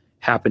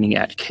happening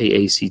at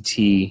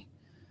KACT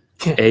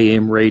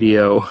AM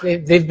radio.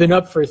 They've been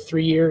up for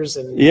 3 years,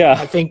 and Yeah.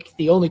 I think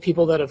the only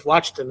people that have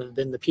watched them have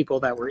been the people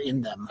that were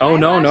in them. Oh,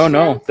 no.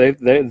 watched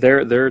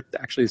They're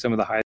actually some of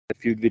the highest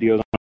viewed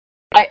videos.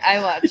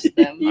 I watched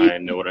them. I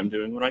know what I'm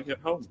doing when I get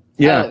home.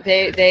 Yeah. Oh,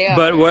 they are.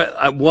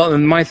 But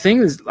and my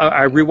thing is,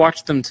 I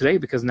rewatched them today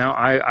because now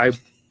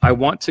I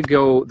want to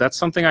go. That's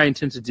something I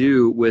intend to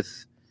do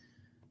with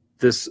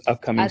this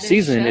upcoming Other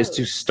season is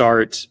to shows.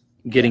 start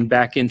getting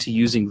back into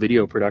using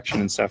video production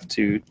and stuff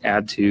to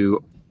add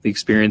to the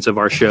experience of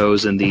our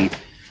shows and the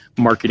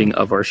marketing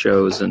of our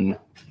shows and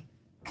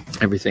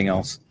everything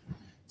else.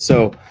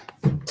 So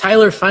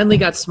Tyler finally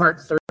got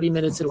smart 30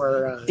 minutes into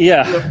our.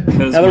 yeah,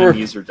 Because Now that my we're-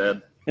 knees are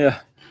dead. yeah.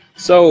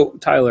 So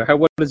Tyler,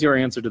 what is your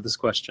answer to this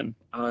question?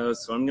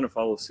 So I'm going to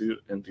follow suit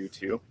and do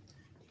 2.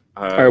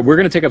 All right, we're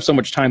going to take up so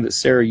much time that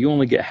Sarah, you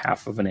only get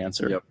half of an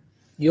answer. Yep.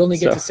 You only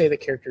get So- to say the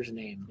character's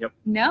name.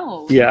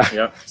 No. Yeah.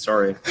 Yep.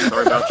 Sorry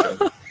about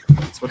you.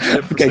 That's what you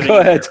get for Okay, sitting go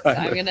ahead, here. So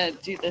Tyler. I'm gonna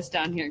do this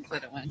down here because I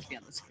don't want it to be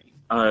on the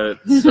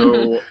screen.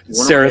 So one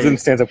Sarah of then my,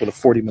 stands up with a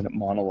 40-minute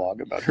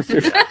monologue about her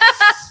favorite.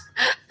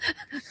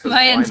 My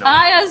Why not?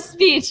 entire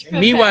speech. And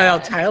meanwhile,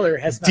 prepared. Tyler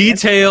has not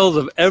Details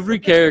of every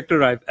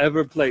character I've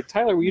ever played.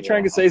 Tyler, were you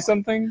trying to say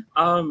something?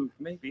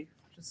 maybe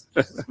just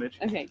a smidge.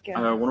 Okay,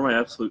 go. One of my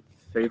absolute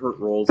favorite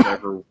roles I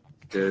ever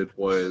did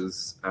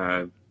was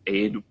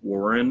Aid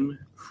Warren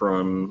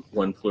from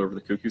One Flew Over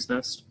the Cuckoo's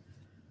Nest.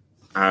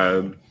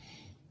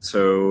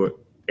 So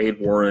Aid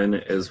Warren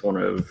is one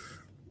of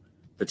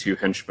the 2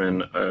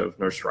 henchmen of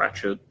Nurse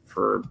Ratched,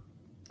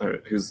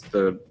 who's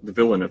the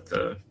villain of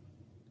the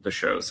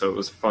show. So it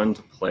was fun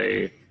to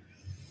play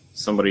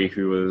somebody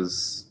who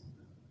was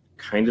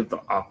kind of the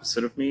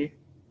opposite of me.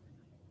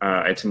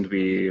 I tend to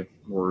be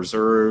more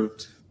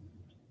reserved,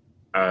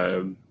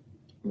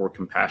 more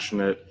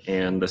compassionate,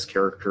 and this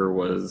character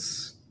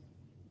was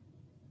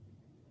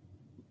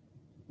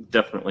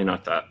definitely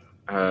not that.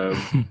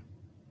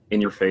 In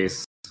your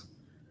face,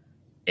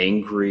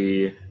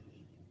 angry,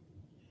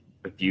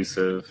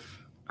 abusive,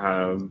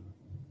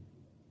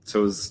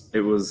 So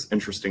it was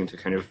interesting to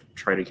kind of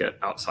try to get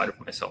outside of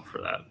myself for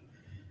that.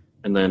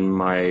 And then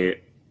my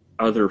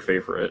other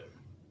favorite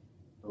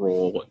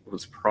role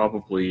was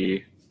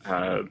probably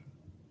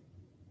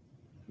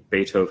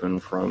Beethoven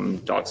from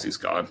Doxy's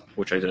God,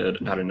 which I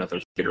did at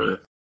another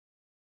theater.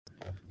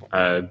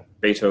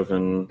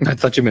 Beethoven. I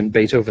thought you meant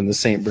Beethoven the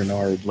Saint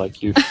Bernard,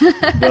 like you.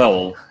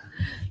 Well,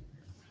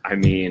 I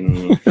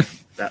mean,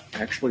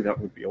 that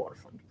would be a lot of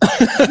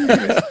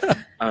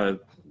fun.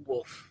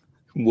 Wolf.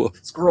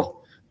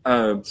 Squirrel.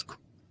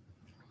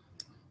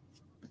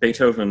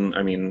 Beethoven,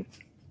 I mean,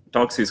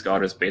 Doxy's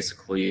God is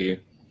basically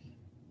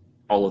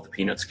all of the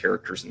Peanuts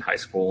characters in high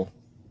school.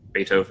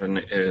 Beethoven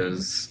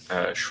is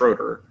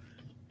Schroeder,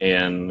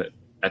 and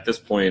at this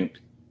point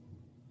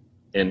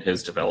in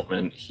his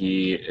development,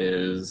 he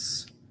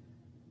is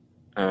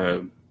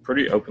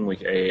pretty openly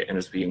gay and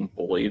is being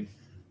bullied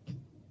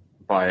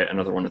by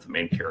another one of the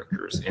main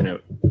characters. And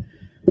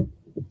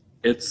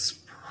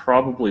it's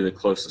probably the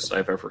closest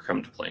I've ever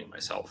come to playing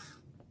myself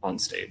on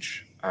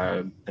stage.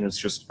 And it's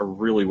just a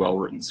really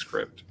well-written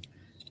script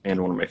and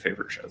one of my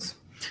favorite shows.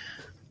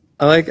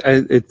 I like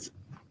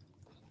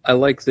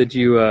that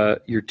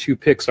your two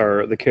picks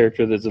are the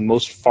character that's the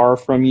most far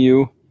from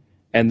you,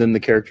 and then the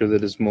character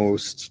that is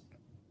most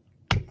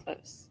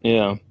Close.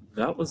 yeah.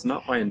 That was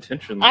not my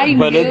intention.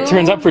 But it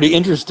turns out pretty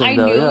interesting. I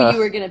though, knew yeah. you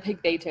were going to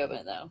pick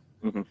Beethoven, though.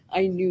 Mhm.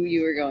 I knew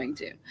you were going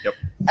to. Yep.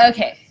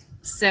 Okay,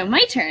 so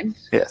my turn.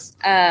 Yes.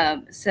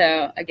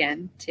 So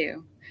again,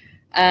 two.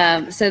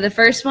 So the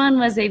first one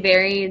was a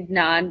very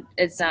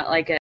it's not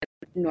like a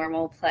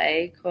normal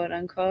play, quote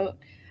unquote,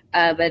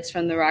 but it's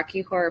from the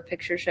Rocky Horror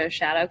Picture Show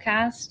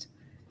Shadowcast,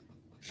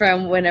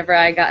 from whenever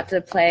I got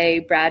to play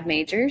Brad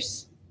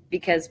Majors,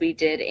 because we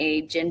did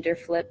a gender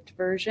flipped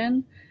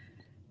version.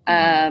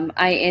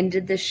 I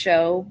ended the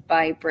show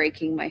by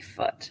breaking my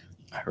foot.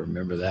 I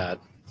remember that.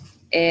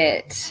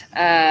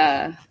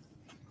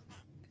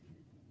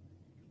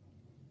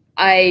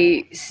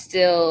 I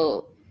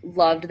still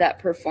loved that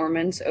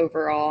performance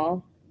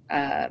overall.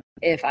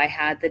 If I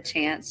had the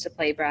chance to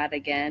play Brad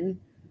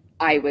again,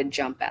 I would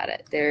jump at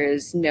it. There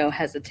is no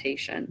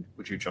hesitation.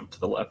 Would you jump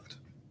to the left?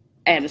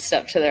 And a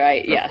step to the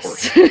right, Of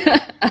yes.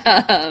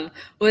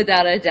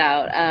 Without a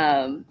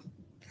doubt.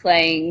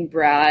 Playing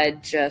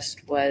Brad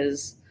just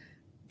was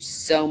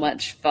so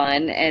much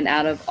fun. And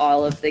out of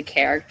all of the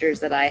characters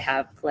that I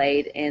have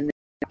played in the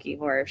Rocky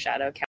Horror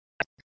Shadowcast,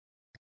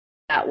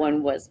 that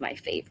one was my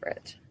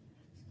favorite,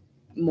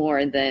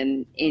 more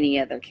than any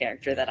other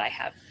character that I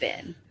have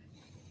been.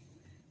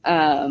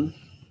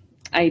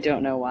 I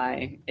don't know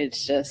why.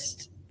 It's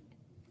just...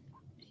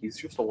 He's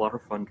just a lot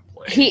of fun to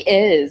play. He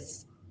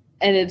is.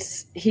 And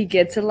he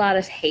gets a lot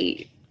of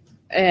hate.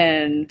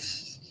 And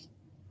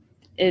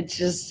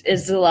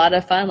it's a lot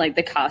of fun. Like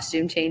the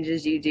costume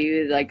changes you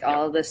do, like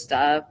all the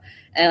stuff.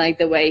 And like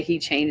the way he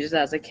changes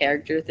as a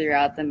character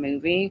throughout the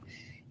movie.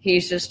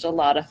 He's just a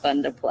lot of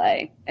fun to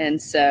play. And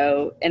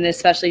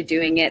especially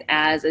doing it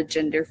as a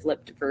gender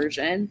flipped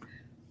version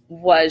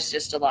was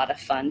just a lot of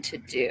fun to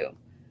do.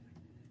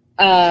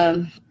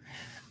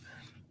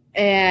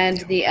 And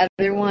the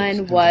other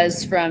one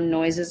was from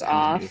Noises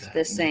Off,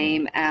 the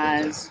same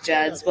as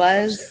Jed's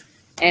was.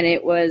 And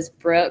it was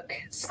Brooke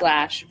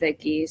 /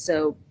 Vicky.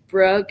 So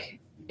Brooke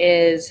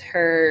is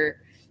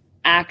her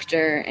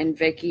actor and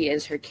Vicky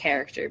is her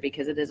character,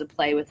 because it is a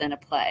play within a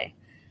play.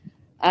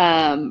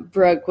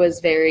 Brooke was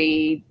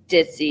very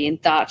ditzy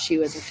and thought she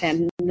was a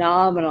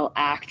phenomenal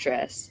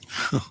actress.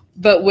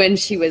 But when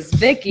she was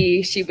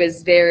Vicky, she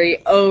was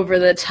very over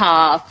the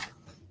top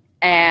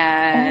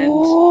and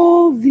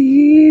all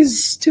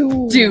these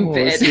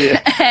stupid.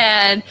 Yeah.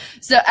 And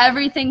so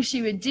everything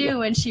she would do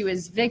when she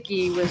was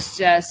Vicky was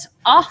just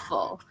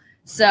awful.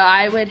 So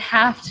I would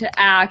have to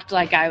act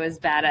like I was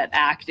bad at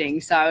acting.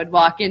 So I would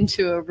walk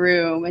into a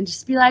room and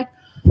just be like,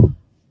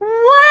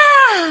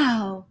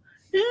 wow,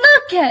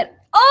 look at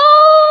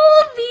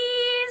all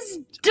these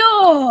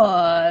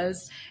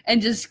doors,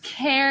 and just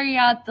carry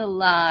out the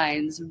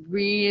lines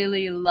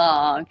really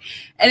long.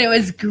 And it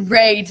was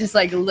great just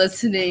like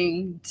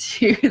listening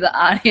to the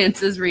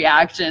audience's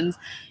reactions,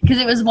 because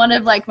it was one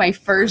of like my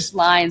first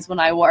lines when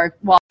I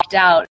walked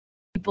out.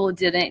 People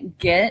didn't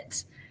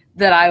get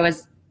that I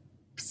was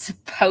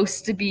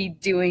supposed to be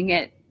doing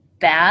it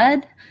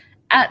bad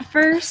at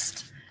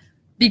first,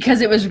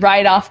 because it was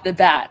right off the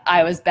bat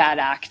I was bad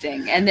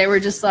acting, and they were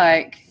just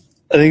like,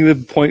 I think the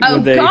point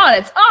God,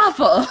 it's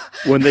awful.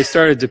 When they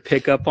started to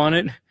pick up on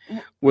it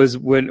was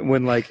when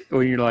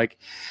you're like,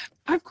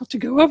 I've got to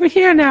go over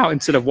here now,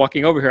 instead of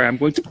walking over here, I'm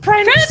going to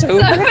prance over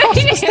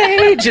across the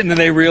stage, and then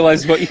they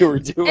realized what you were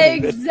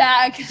doing.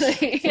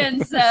 Exactly.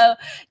 And so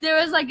there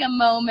was like a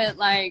moment,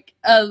 like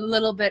a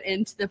little bit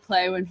into the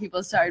play, when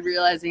people started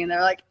realizing, and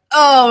they're like,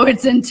 oh,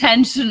 it's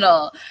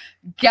intentional.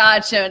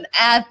 Gotcha. And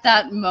at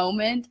that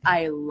moment,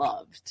 I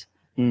loved.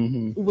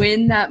 Mm-hmm.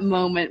 When that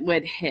moment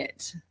would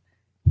hit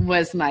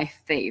was my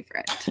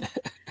favorite.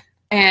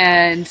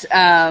 And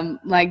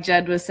like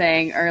Jed was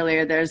saying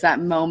earlier, there's that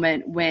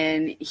moment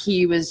when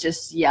he was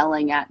just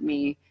yelling at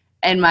me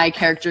and my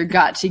character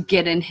got to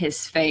get in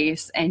his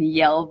face and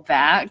yell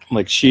back.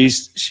 Like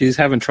she's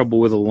having trouble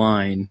with a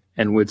line,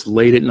 and it's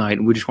late at night,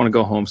 and we just want to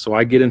go home. So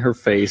I get in her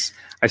face.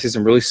 I say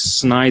some really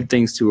snide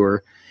things to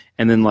her,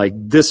 and then like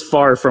this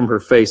far from her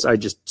face, I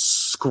just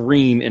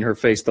scream in her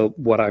face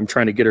what I'm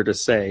trying to get her to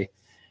say,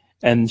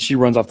 and she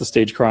runs off the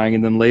stage crying.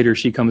 And then later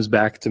she comes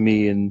back to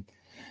me, and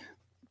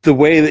the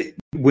way that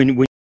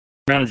when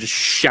around and just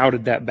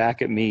shouted that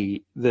back at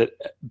me, that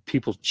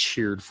people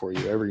cheered for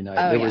you every night.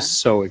 Oh, It was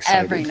so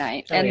exciting. Every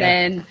night. Oh, And yeah.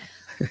 then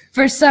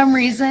for some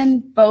reason,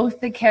 both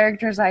the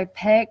characters I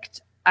picked,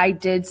 I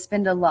did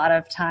spend a lot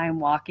of time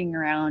walking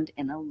around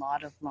in a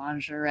lot of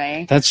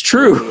lingerie. That's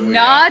true.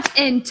 Not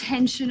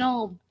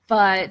intentional,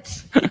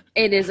 but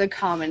it is a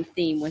common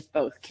theme with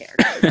both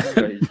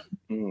characters.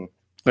 Mm.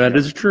 That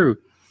is true.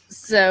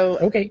 So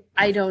Okay.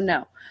 I don't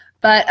know.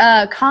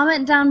 But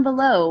comment down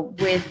below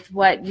with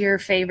what your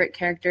favorite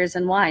character is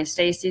and why.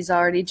 Stacy's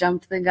already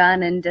jumped the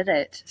gun and did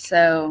it.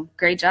 So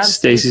great job,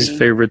 Stacy's Stacey.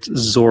 favorite,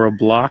 Zora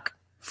Block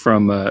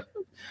from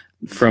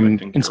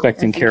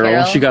Inspecting Carol.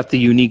 Carol. She got the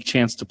unique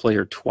chance to play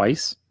her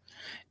twice,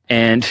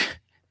 and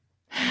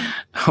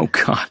oh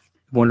god,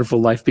 wonderful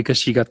life, because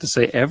she got to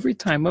say every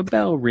time a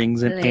bell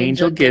rings, an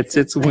angel gets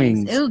its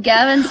wings. Ooh,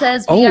 Gavin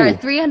says we Oh. are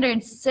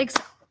 306.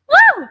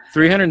 Woo!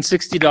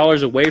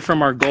 $360 away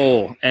from our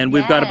goal, and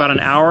we've got about an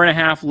Yes. hour and a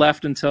half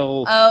left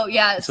until Oh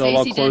yeah, it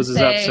all Stacey closes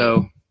up.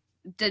 So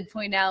did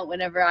point out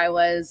whenever I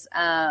was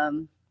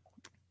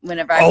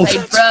whenever I Oh, played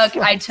that's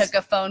Brooke, I took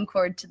a phone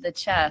cord to the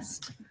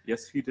chest.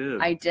 Yes, he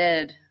did. I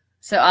did.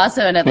 So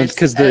also another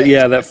because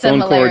that phone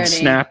cord similarity.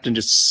 snapped and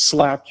just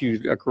slapped you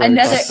right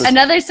Another across the-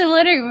 another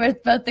similarity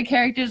with both the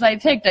characters I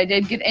picked. I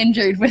did get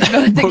injured with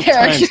both the Both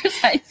characters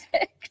I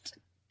picked.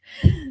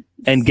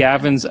 and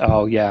Gavin's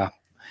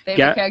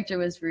Favorite character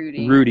was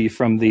Rudy. Rudy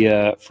from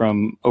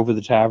Over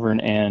the Tavern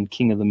and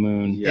King of the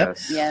Moon.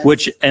 Yes. Yes.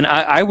 Which, and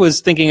I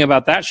was thinking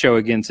about that show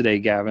again today,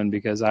 Gavin,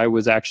 because I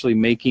was actually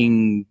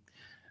making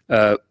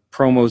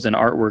promos and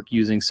artwork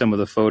using some of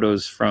the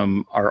photos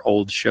from our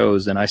old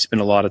shows, and I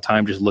spent a lot of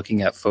time just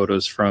looking at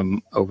photos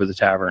from Over the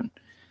Tavern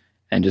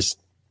and just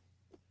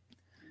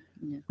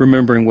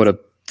remembering what a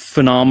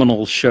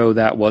phenomenal show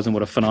that was, and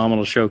what a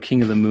phenomenal show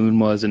King of the Moon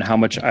was, and how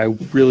much I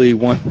really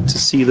want to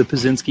see the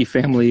Pazynski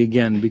family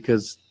again,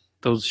 because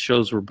those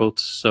shows were both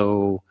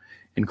so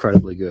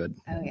incredibly good.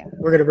 Oh yeah.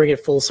 We're going to bring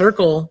it full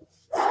circle.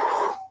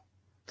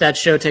 That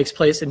show takes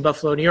place in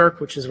Buffalo, New York,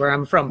 which is where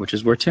I'm from. Which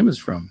is where Tim is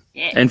from.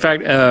 Yeah. In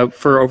fact,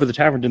 for Over the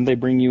Tavern, didn't they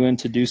bring you in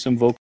to do some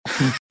vocal?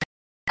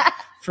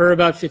 For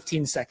about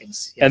 15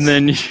 seconds. Yes. And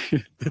then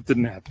that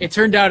didn't happen. It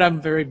turned out I'm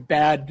a very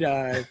bad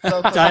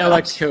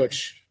dialect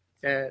coach.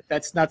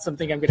 That's not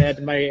something I'm going to add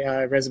to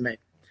my resume.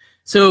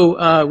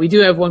 So we do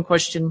have one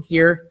question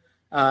here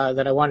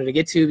that I wanted to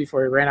get to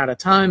before we ran out of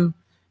time.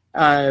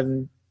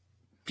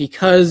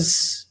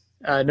 Because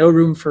No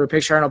Room for a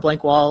Picture on a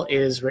Blank Wall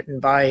is written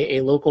by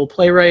a local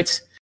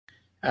playwright,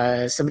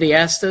 somebody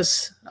asked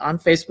us on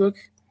Facebook,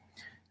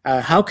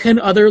 how can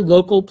other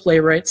local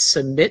playwrights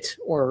submit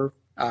or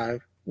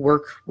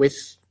work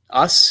with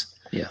us?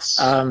 Yes.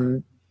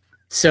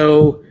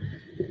 So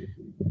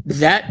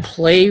that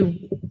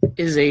play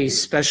is a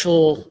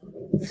special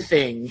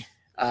thing.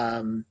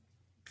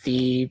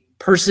 The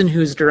person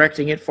who's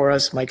directing it for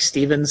us, Mike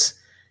Stevens,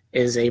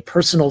 is a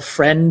personal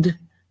friend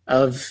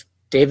of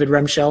David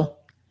Remshell.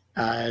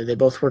 They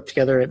both work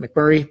together at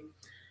McMurray.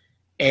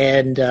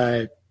 And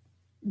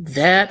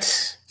that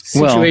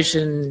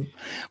situation...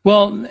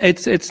 Well,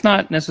 it's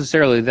not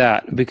necessarily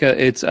that, because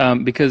it's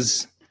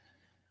because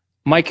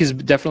Mike has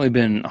definitely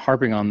been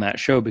harping on that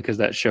show because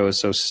that show is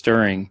so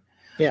stirring.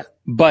 Yeah.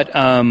 But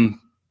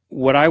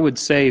what I would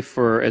say,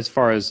 for as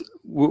far as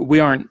we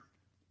aren't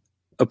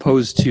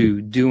opposed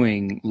to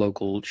doing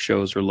local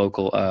shows or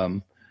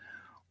local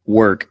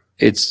work,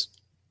 it's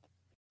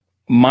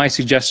my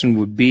suggestion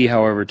would be,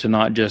 however, to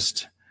not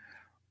just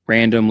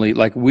randomly,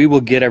 like, we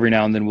will get every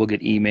now and then we'll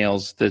get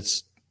emails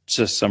that's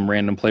just some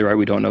random playwright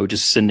we don't know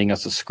just sending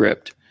us a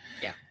script.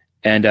 Yeah.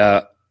 And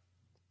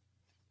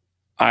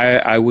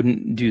I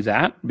wouldn't do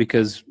that,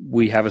 because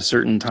we have a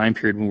certain time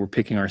period when we're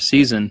picking our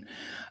season,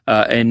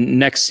 and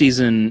next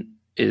season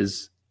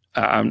is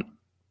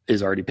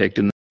already picked,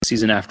 and the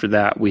season after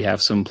that we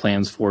have some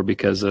plans for,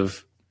 because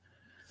of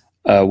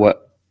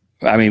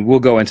we'll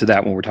go into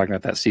that when we're talking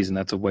about that season.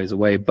 That's a ways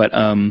away, but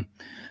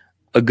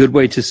a good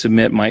way to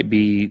submit might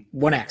be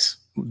One acts,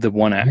 the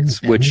one acts,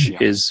 which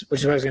is which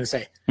is what I was going to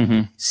say.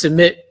 mhm.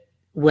 Submit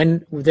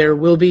when there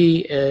will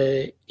be,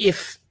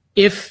 if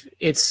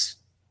it's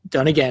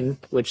done again,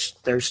 which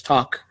there's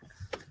talk.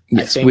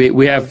 Yes, think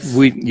we of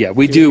do. doing We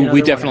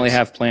another definitely one-acts.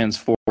 have plans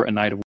for A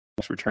Night of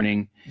Wolves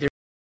returning,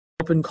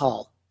 Open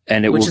call,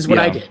 and it which will, is what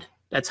I yeah, did.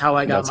 That's how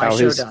I got that's my how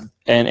show his- done.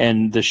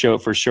 And the show,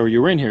 for sure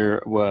you were in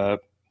here,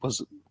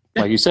 was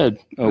like you said,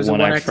 It was a one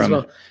one act act from as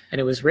well,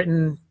 and it was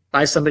written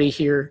by somebody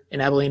here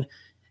in Abilene.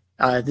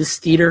 This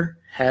theater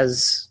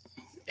has,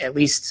 at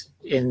least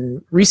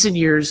in recent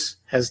years,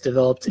 has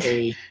developed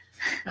a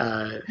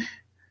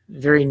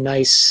very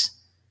nice,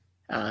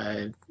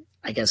 I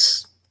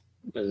guess,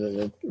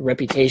 the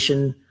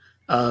reputation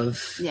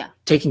of Yeah.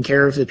 taking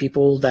care of the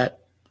people that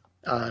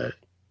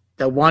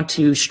want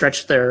to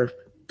stretch their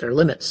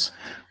limits.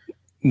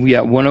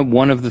 Yeah,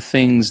 one of the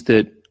things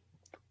that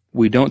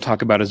we don't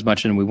talk about as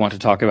much and we want to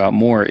talk about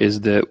more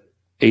is that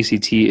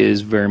ACT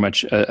is very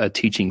much a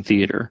teaching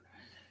theater.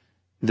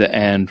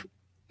 And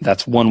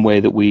that's one way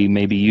that we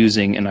may be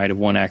using A Night of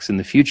One Acts in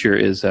the future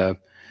is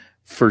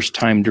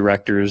first-time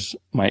directors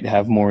might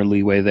have more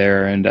leeway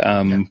there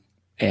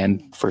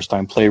and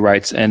first-time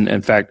playwrights. And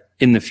in fact,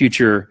 in the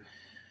future,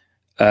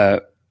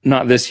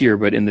 not this year,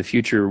 but in the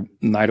future,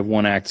 Night of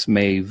One Acts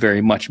may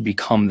very much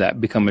become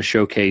a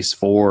showcase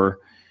for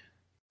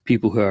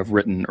people who have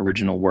written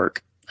original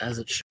work. As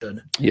it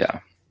should. Yeah.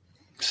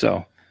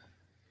 So.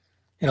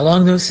 And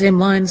along those same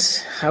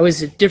lines, how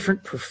is it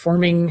different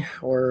performing,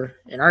 or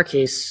in our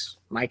case,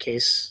 my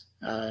case,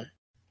 a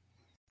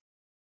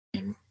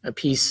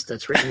piece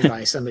that's written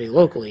by somebody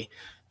locally?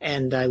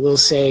 And I will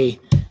say,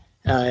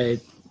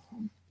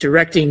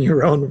 directing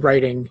your own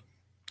writing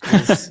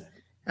is,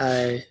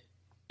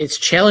 it's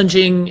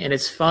challenging and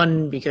it's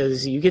fun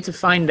because you get to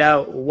find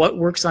out what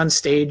works on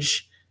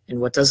stage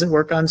and what doesn't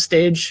work on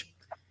stage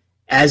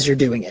as you're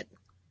doing it.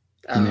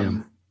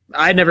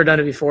 I'd never done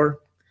it before.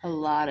 A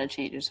lot of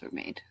changes were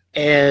made.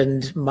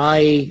 And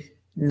my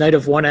Night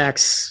of One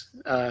Acts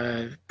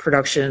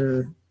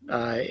production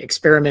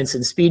experiments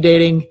in speed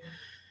dating,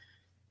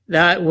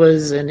 that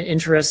was an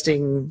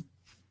interesting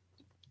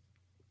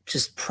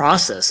just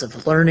process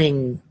of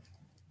learning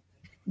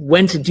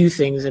when to do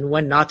things and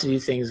when not to do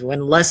things,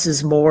 when less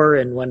is more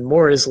and when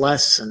more is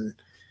less, and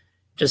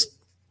just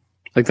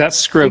like that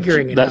script.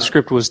 Figuring it That out.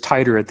 script was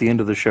tighter at the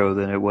end of the show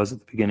than it was at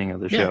the beginning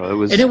of the show. It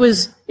was, and it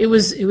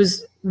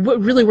was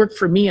what really worked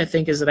for me. I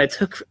think is that I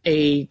took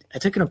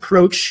an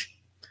approach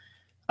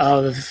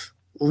of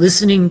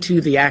listening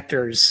to the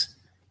actors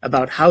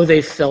about how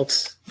they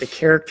felt the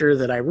character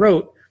that I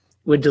wrote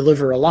would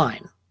deliver a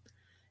line,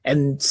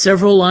 and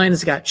several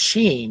lines got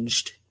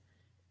changed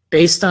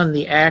based on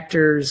the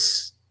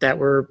actors that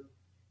were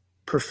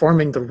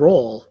performing the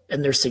role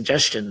and their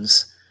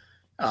suggestions.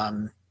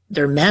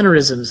 Their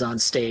mannerisms on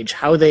stage,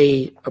 how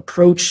they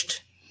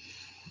approached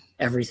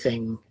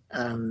everything.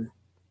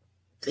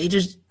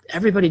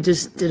 Everybody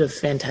just did a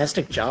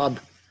fantastic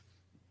job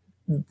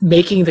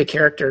making the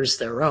characters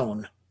their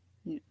own.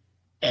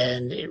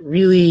 And it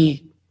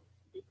really,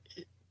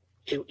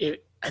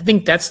 I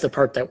think that's the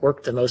part that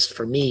worked the most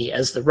for me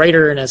as the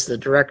writer and as the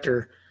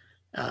director,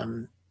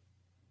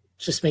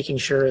 just making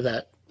sure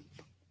that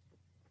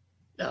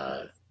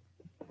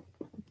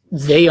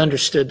they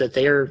understood that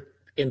their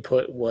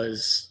input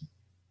was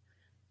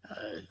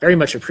very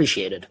much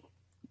appreciated.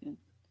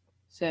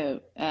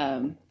 So,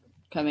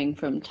 coming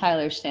from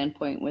Tyler's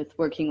standpoint, with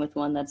working with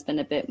one that's been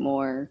a bit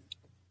more,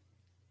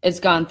 it's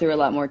gone through a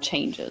lot more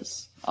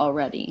changes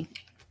already.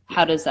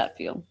 How does that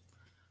feel?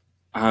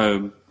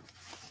 I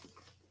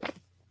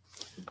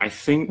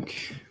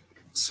think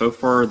so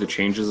far the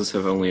changes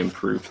have only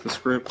improved the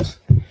script.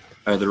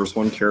 There was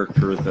one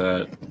character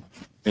that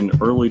in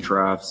early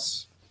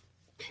drafts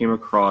came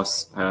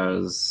across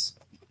as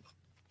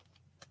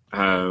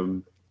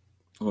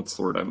what's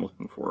the word I'm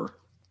looking for?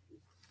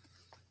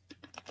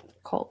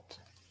 Cult.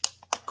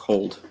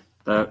 Cold.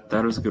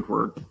 That is a good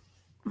word.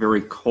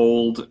 Very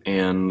cold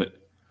and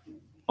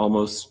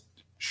almost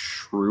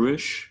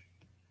shrewish.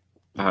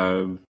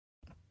 That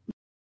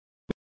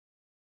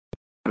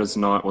is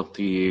not what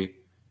the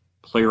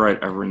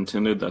playwright ever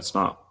intended. That's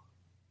not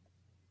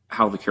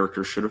how the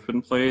character should have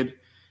been played.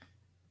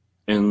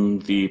 In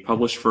the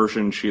published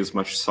version, she is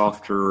much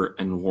softer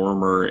and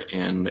warmer,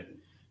 and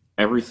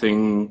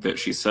everything that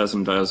she says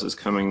and does is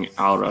coming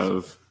out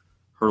of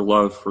her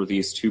love for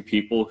these two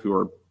people who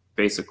are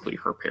basically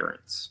her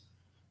parents.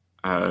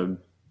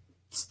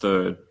 It's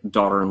the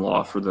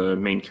daughter-in-law for the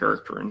main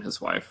character and his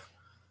wife.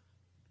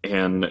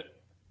 And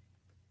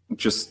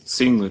just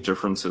seeing the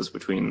differences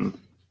between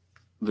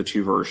the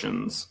two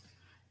versions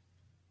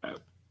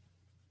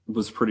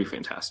was pretty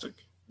fantastic,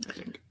 I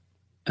think.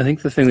 I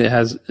think the thing that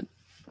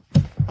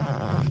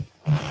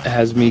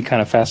has me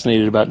kind of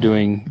fascinated about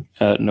doing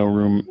No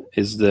Room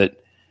is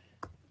that,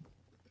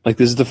 like,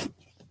 this is the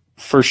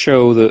first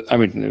show that, I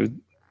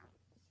mean,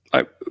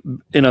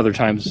 in other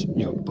times,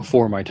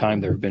 before my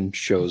time, there have been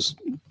shows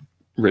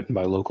written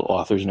by local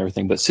authors and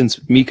everything. But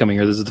since me coming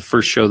here, this is the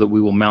first show that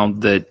we will mount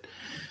that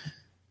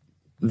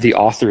the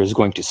author is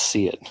going to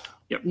see it.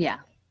 Yep. Yeah.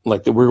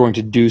 Like that we're going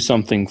to do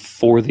something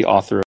for the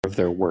author of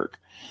their work.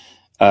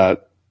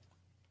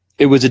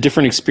 It was a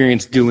different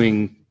experience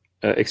doing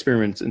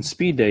experiments in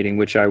speed dating,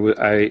 which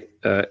I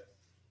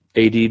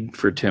AD'd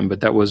for Tim, but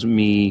that was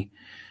me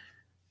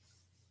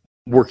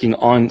working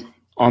on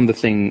the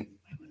thing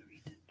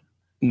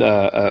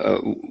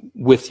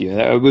with you.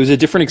 It was a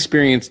different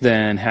experience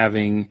than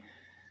having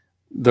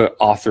the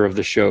author of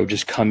the show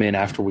just come in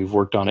after we've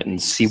worked on it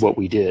and see what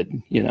we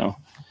did,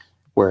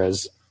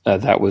 whereas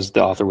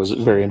the author was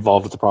very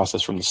involved with the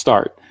process from the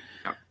start.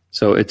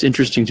 So it's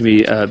interesting to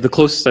me. The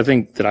closest I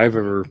think that I've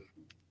ever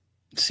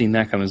seen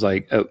that come. Is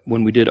like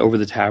when we did Over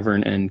the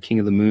Tavern and King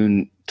of the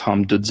Moon,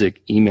 Tom Dudzik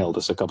emailed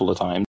us a couple of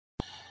times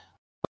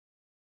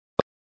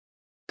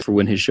for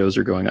when his shows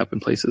are going up in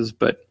places.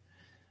 But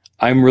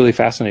I'm really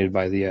fascinated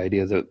by the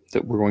idea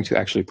that we're going to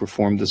actually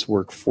perform this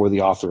work for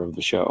the author of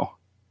the show.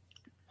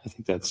 I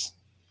think that's...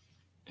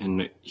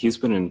 And he's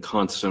been in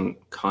constant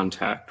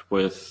contact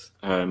with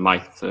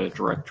Mike, the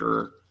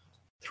director,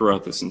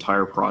 throughout this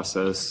entire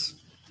process,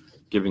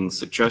 giving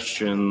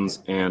suggestions,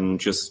 and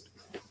just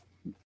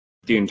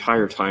the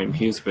entire time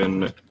he's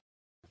been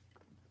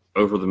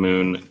over the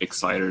moon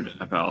excited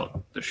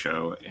about the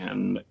show.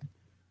 And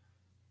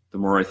the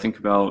more I think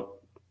about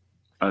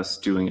us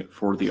doing it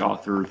for the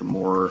author, the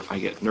more I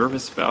get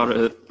nervous about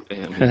it,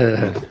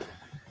 and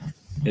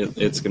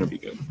it's going to be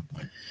good.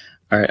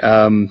 All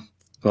right.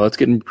 Well, it's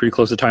getting pretty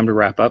close to time to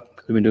wrap up.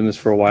 We've been doing this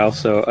for a while.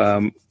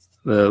 So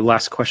the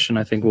last question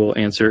I think we'll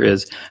answer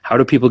is, how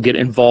do people get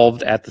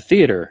involved at the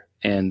theater?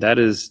 And that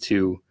is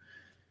to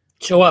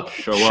Show up.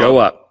 show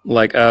up.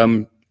 Like,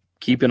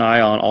 keep an eye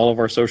on all of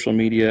our social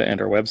media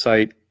and our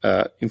website.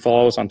 You can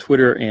follow us on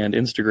Twitter and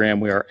Instagram.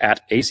 We are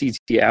at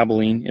ACT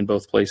Abilene in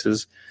both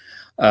places.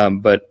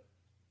 But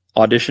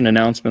audition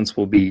announcements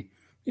will be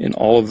in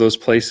all of those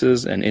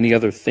places, and any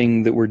other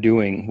thing that we're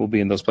doing will be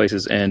in those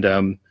places.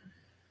 And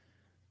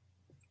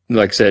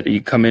like I said,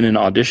 you come in and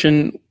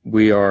audition.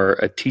 We are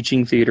a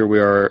teaching theater.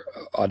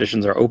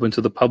 Auditions are open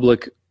to the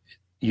public.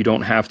 You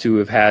don't have to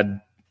have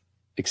had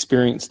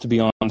experience to be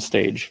on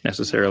stage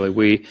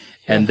necessarily.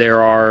 And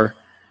there are...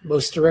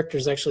 Most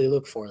directors actually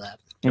look for that.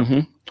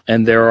 Mm-hmm.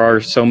 And there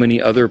are so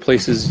many other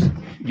places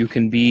you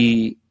can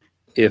be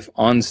if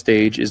on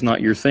stage is not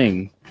your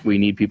thing. We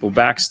need people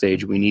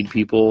backstage. We need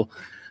people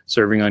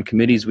serving on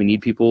committees. We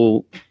need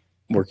people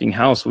working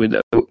house.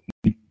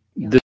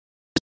 This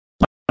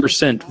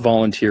 100%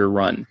 volunteer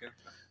run.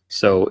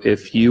 So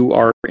if you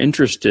are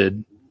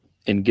interested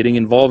in getting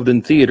involved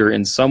in theater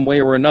in some way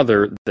or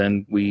another,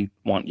 then we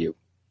want you.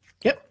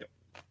 Yep.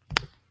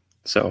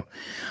 So,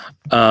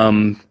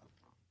 and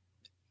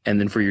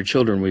then for your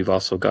children, we've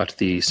also got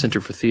the Center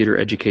for Theater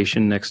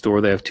Education next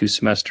door. They have 2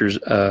 semesters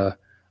a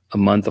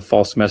month, a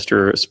fall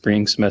semester, a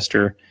spring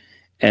semester,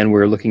 and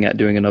we're looking at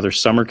doing another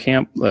summer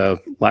camp.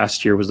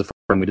 Last year was the first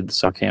time we did the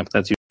summer camp.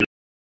 That's usually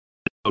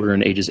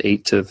children ages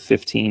 8 to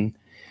 15.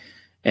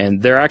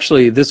 And they're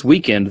actually, this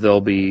weekend, we'll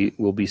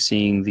be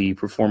seeing the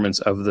performance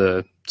of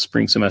the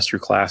spring semester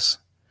class.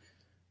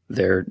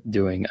 They're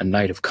doing a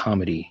night of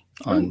comedy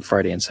on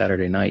Friday and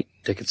Saturday night.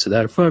 Tickets to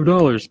that are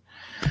 $5.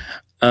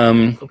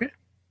 Okay.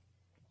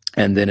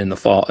 And then in the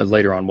fall,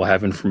 later on, we'll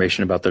have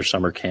information about their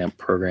summer camp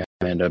program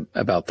and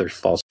about their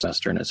fall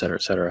semester, and et cetera,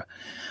 et cetera.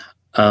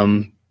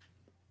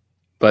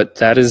 But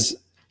that is,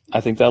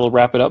 I think that'll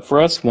wrap it up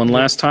for us. One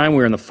last time,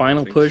 we're in the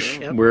final push.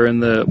 So. Yep.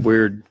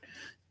 We're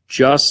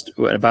just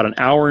about an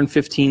hour and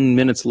 15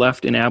 minutes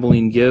left in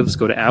Abilene Gives.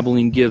 Go to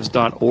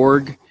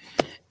AbileneGives.org,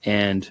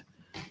 and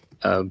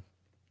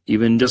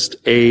even just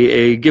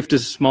a gift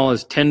as small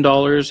as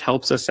 $10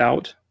 helps us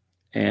out.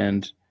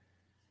 And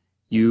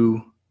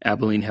you,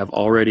 Abilene, have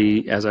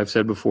already, as I've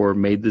said before,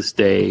 made this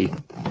day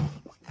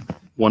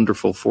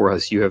wonderful for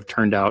us. You have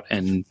turned out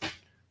and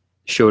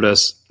showed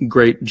us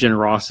great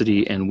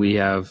generosity, and we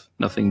have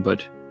nothing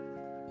but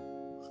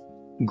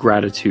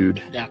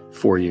gratitude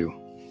for you.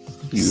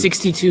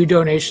 62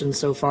 donations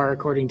so far,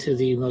 according to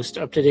the most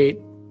up-to-date,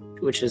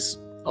 which is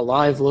a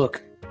live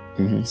look.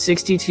 Mm-hmm.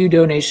 62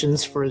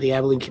 donations for the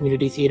Abilene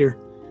Community Theater.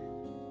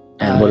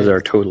 And what is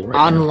our total right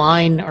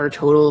online now? Our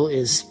total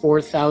is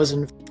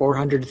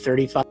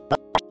 $4,435.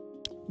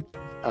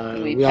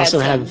 We also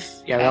have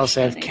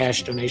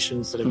cash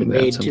donations that have been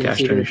made to the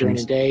theater during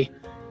the day.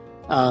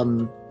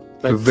 But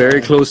we're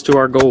very close to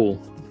our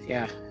goal.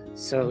 Yeah.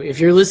 So if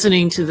you're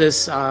listening to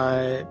this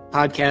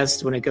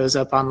podcast when it goes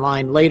up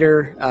online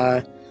later,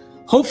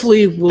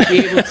 hopefully we'll be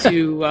able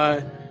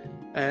to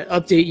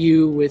update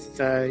you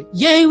with,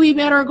 yay, we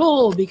met our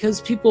goal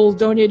because people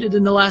donated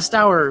in the last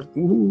hour.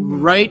 Ooh.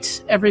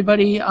 Right,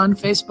 everybody on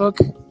Facebook?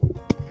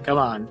 Come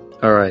on.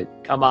 All right.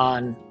 Come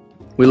on.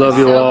 We love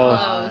you all.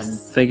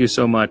 Close. Thank you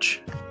so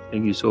much.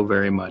 Thank you so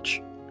very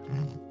much.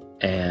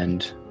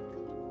 And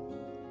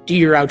do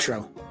your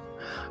outro.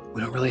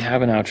 We don't really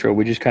have an outro.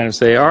 We just kind of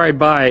say, all right,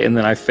 bye. And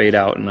then I fade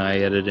out and I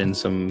edit in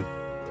some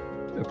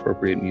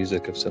appropriate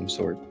music of some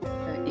sort.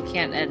 You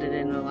can't edit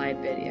in a live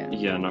video.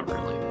 Yeah, not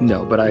really.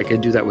 No, but I can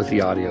do that with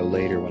the audio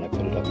later when I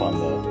put it up on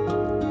the...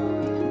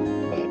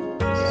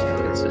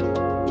 That's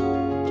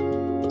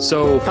it.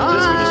 So for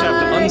this, we just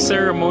have to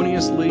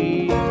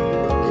unceremoniously...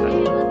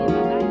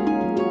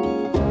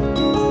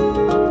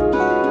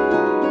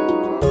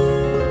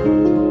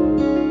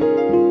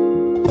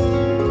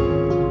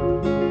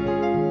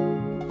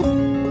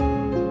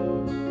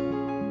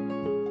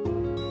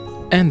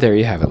 And there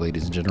you have it,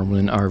 ladies and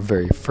gentlemen, our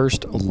very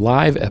first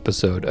live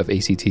episode of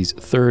ACT's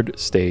Third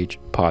Stage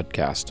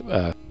podcast.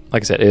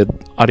 Like I said,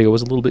 audio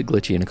was a little bit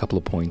glitchy in a couple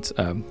of points.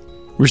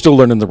 We're still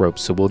learning the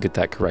ropes, so we'll get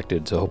that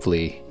corrected. So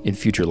hopefully in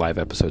future live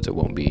episodes, it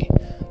won't be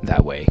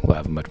that way. We'll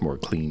have a much more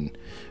clean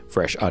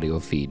fresh audio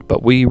feed.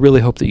 But we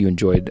really hope that you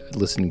enjoyed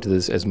listening to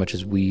this as much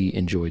as we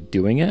enjoyed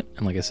doing it.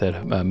 And like I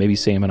said, maybe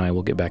Sam and I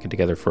will get back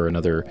together for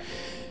another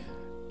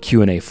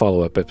Q&A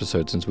follow-up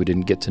episode, since we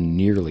didn't get to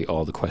nearly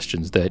all the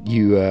questions that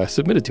you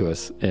submitted to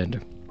us.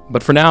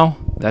 But for now,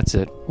 that's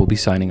it. We'll be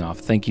signing off.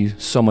 Thank you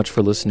so much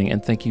for listening,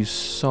 and thank you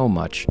so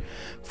much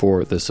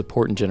for the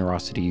support and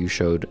generosity you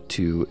showed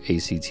to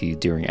ACT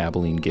during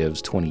Abilene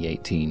Gives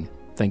 2018.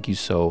 Thank you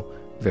so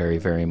very,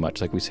 very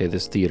much. Like we say,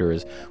 this theater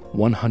is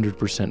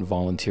 100%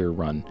 volunteer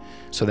run.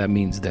 So that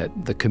means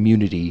that the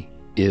community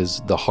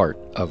is the heart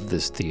of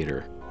this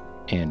theater.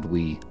 And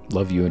we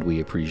love you and we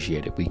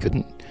appreciate it.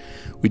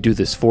 We do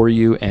this for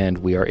you, and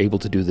we are able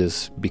to do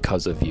this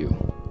because of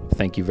you.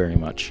 Thank you very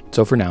much.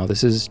 So for now,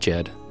 this is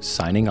Jed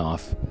signing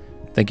off.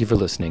 Thank you for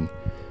listening.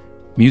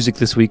 Music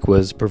this week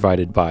was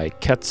provided by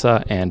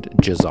Ketsa and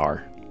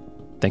Jazar.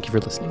 Thank you for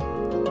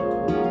listening.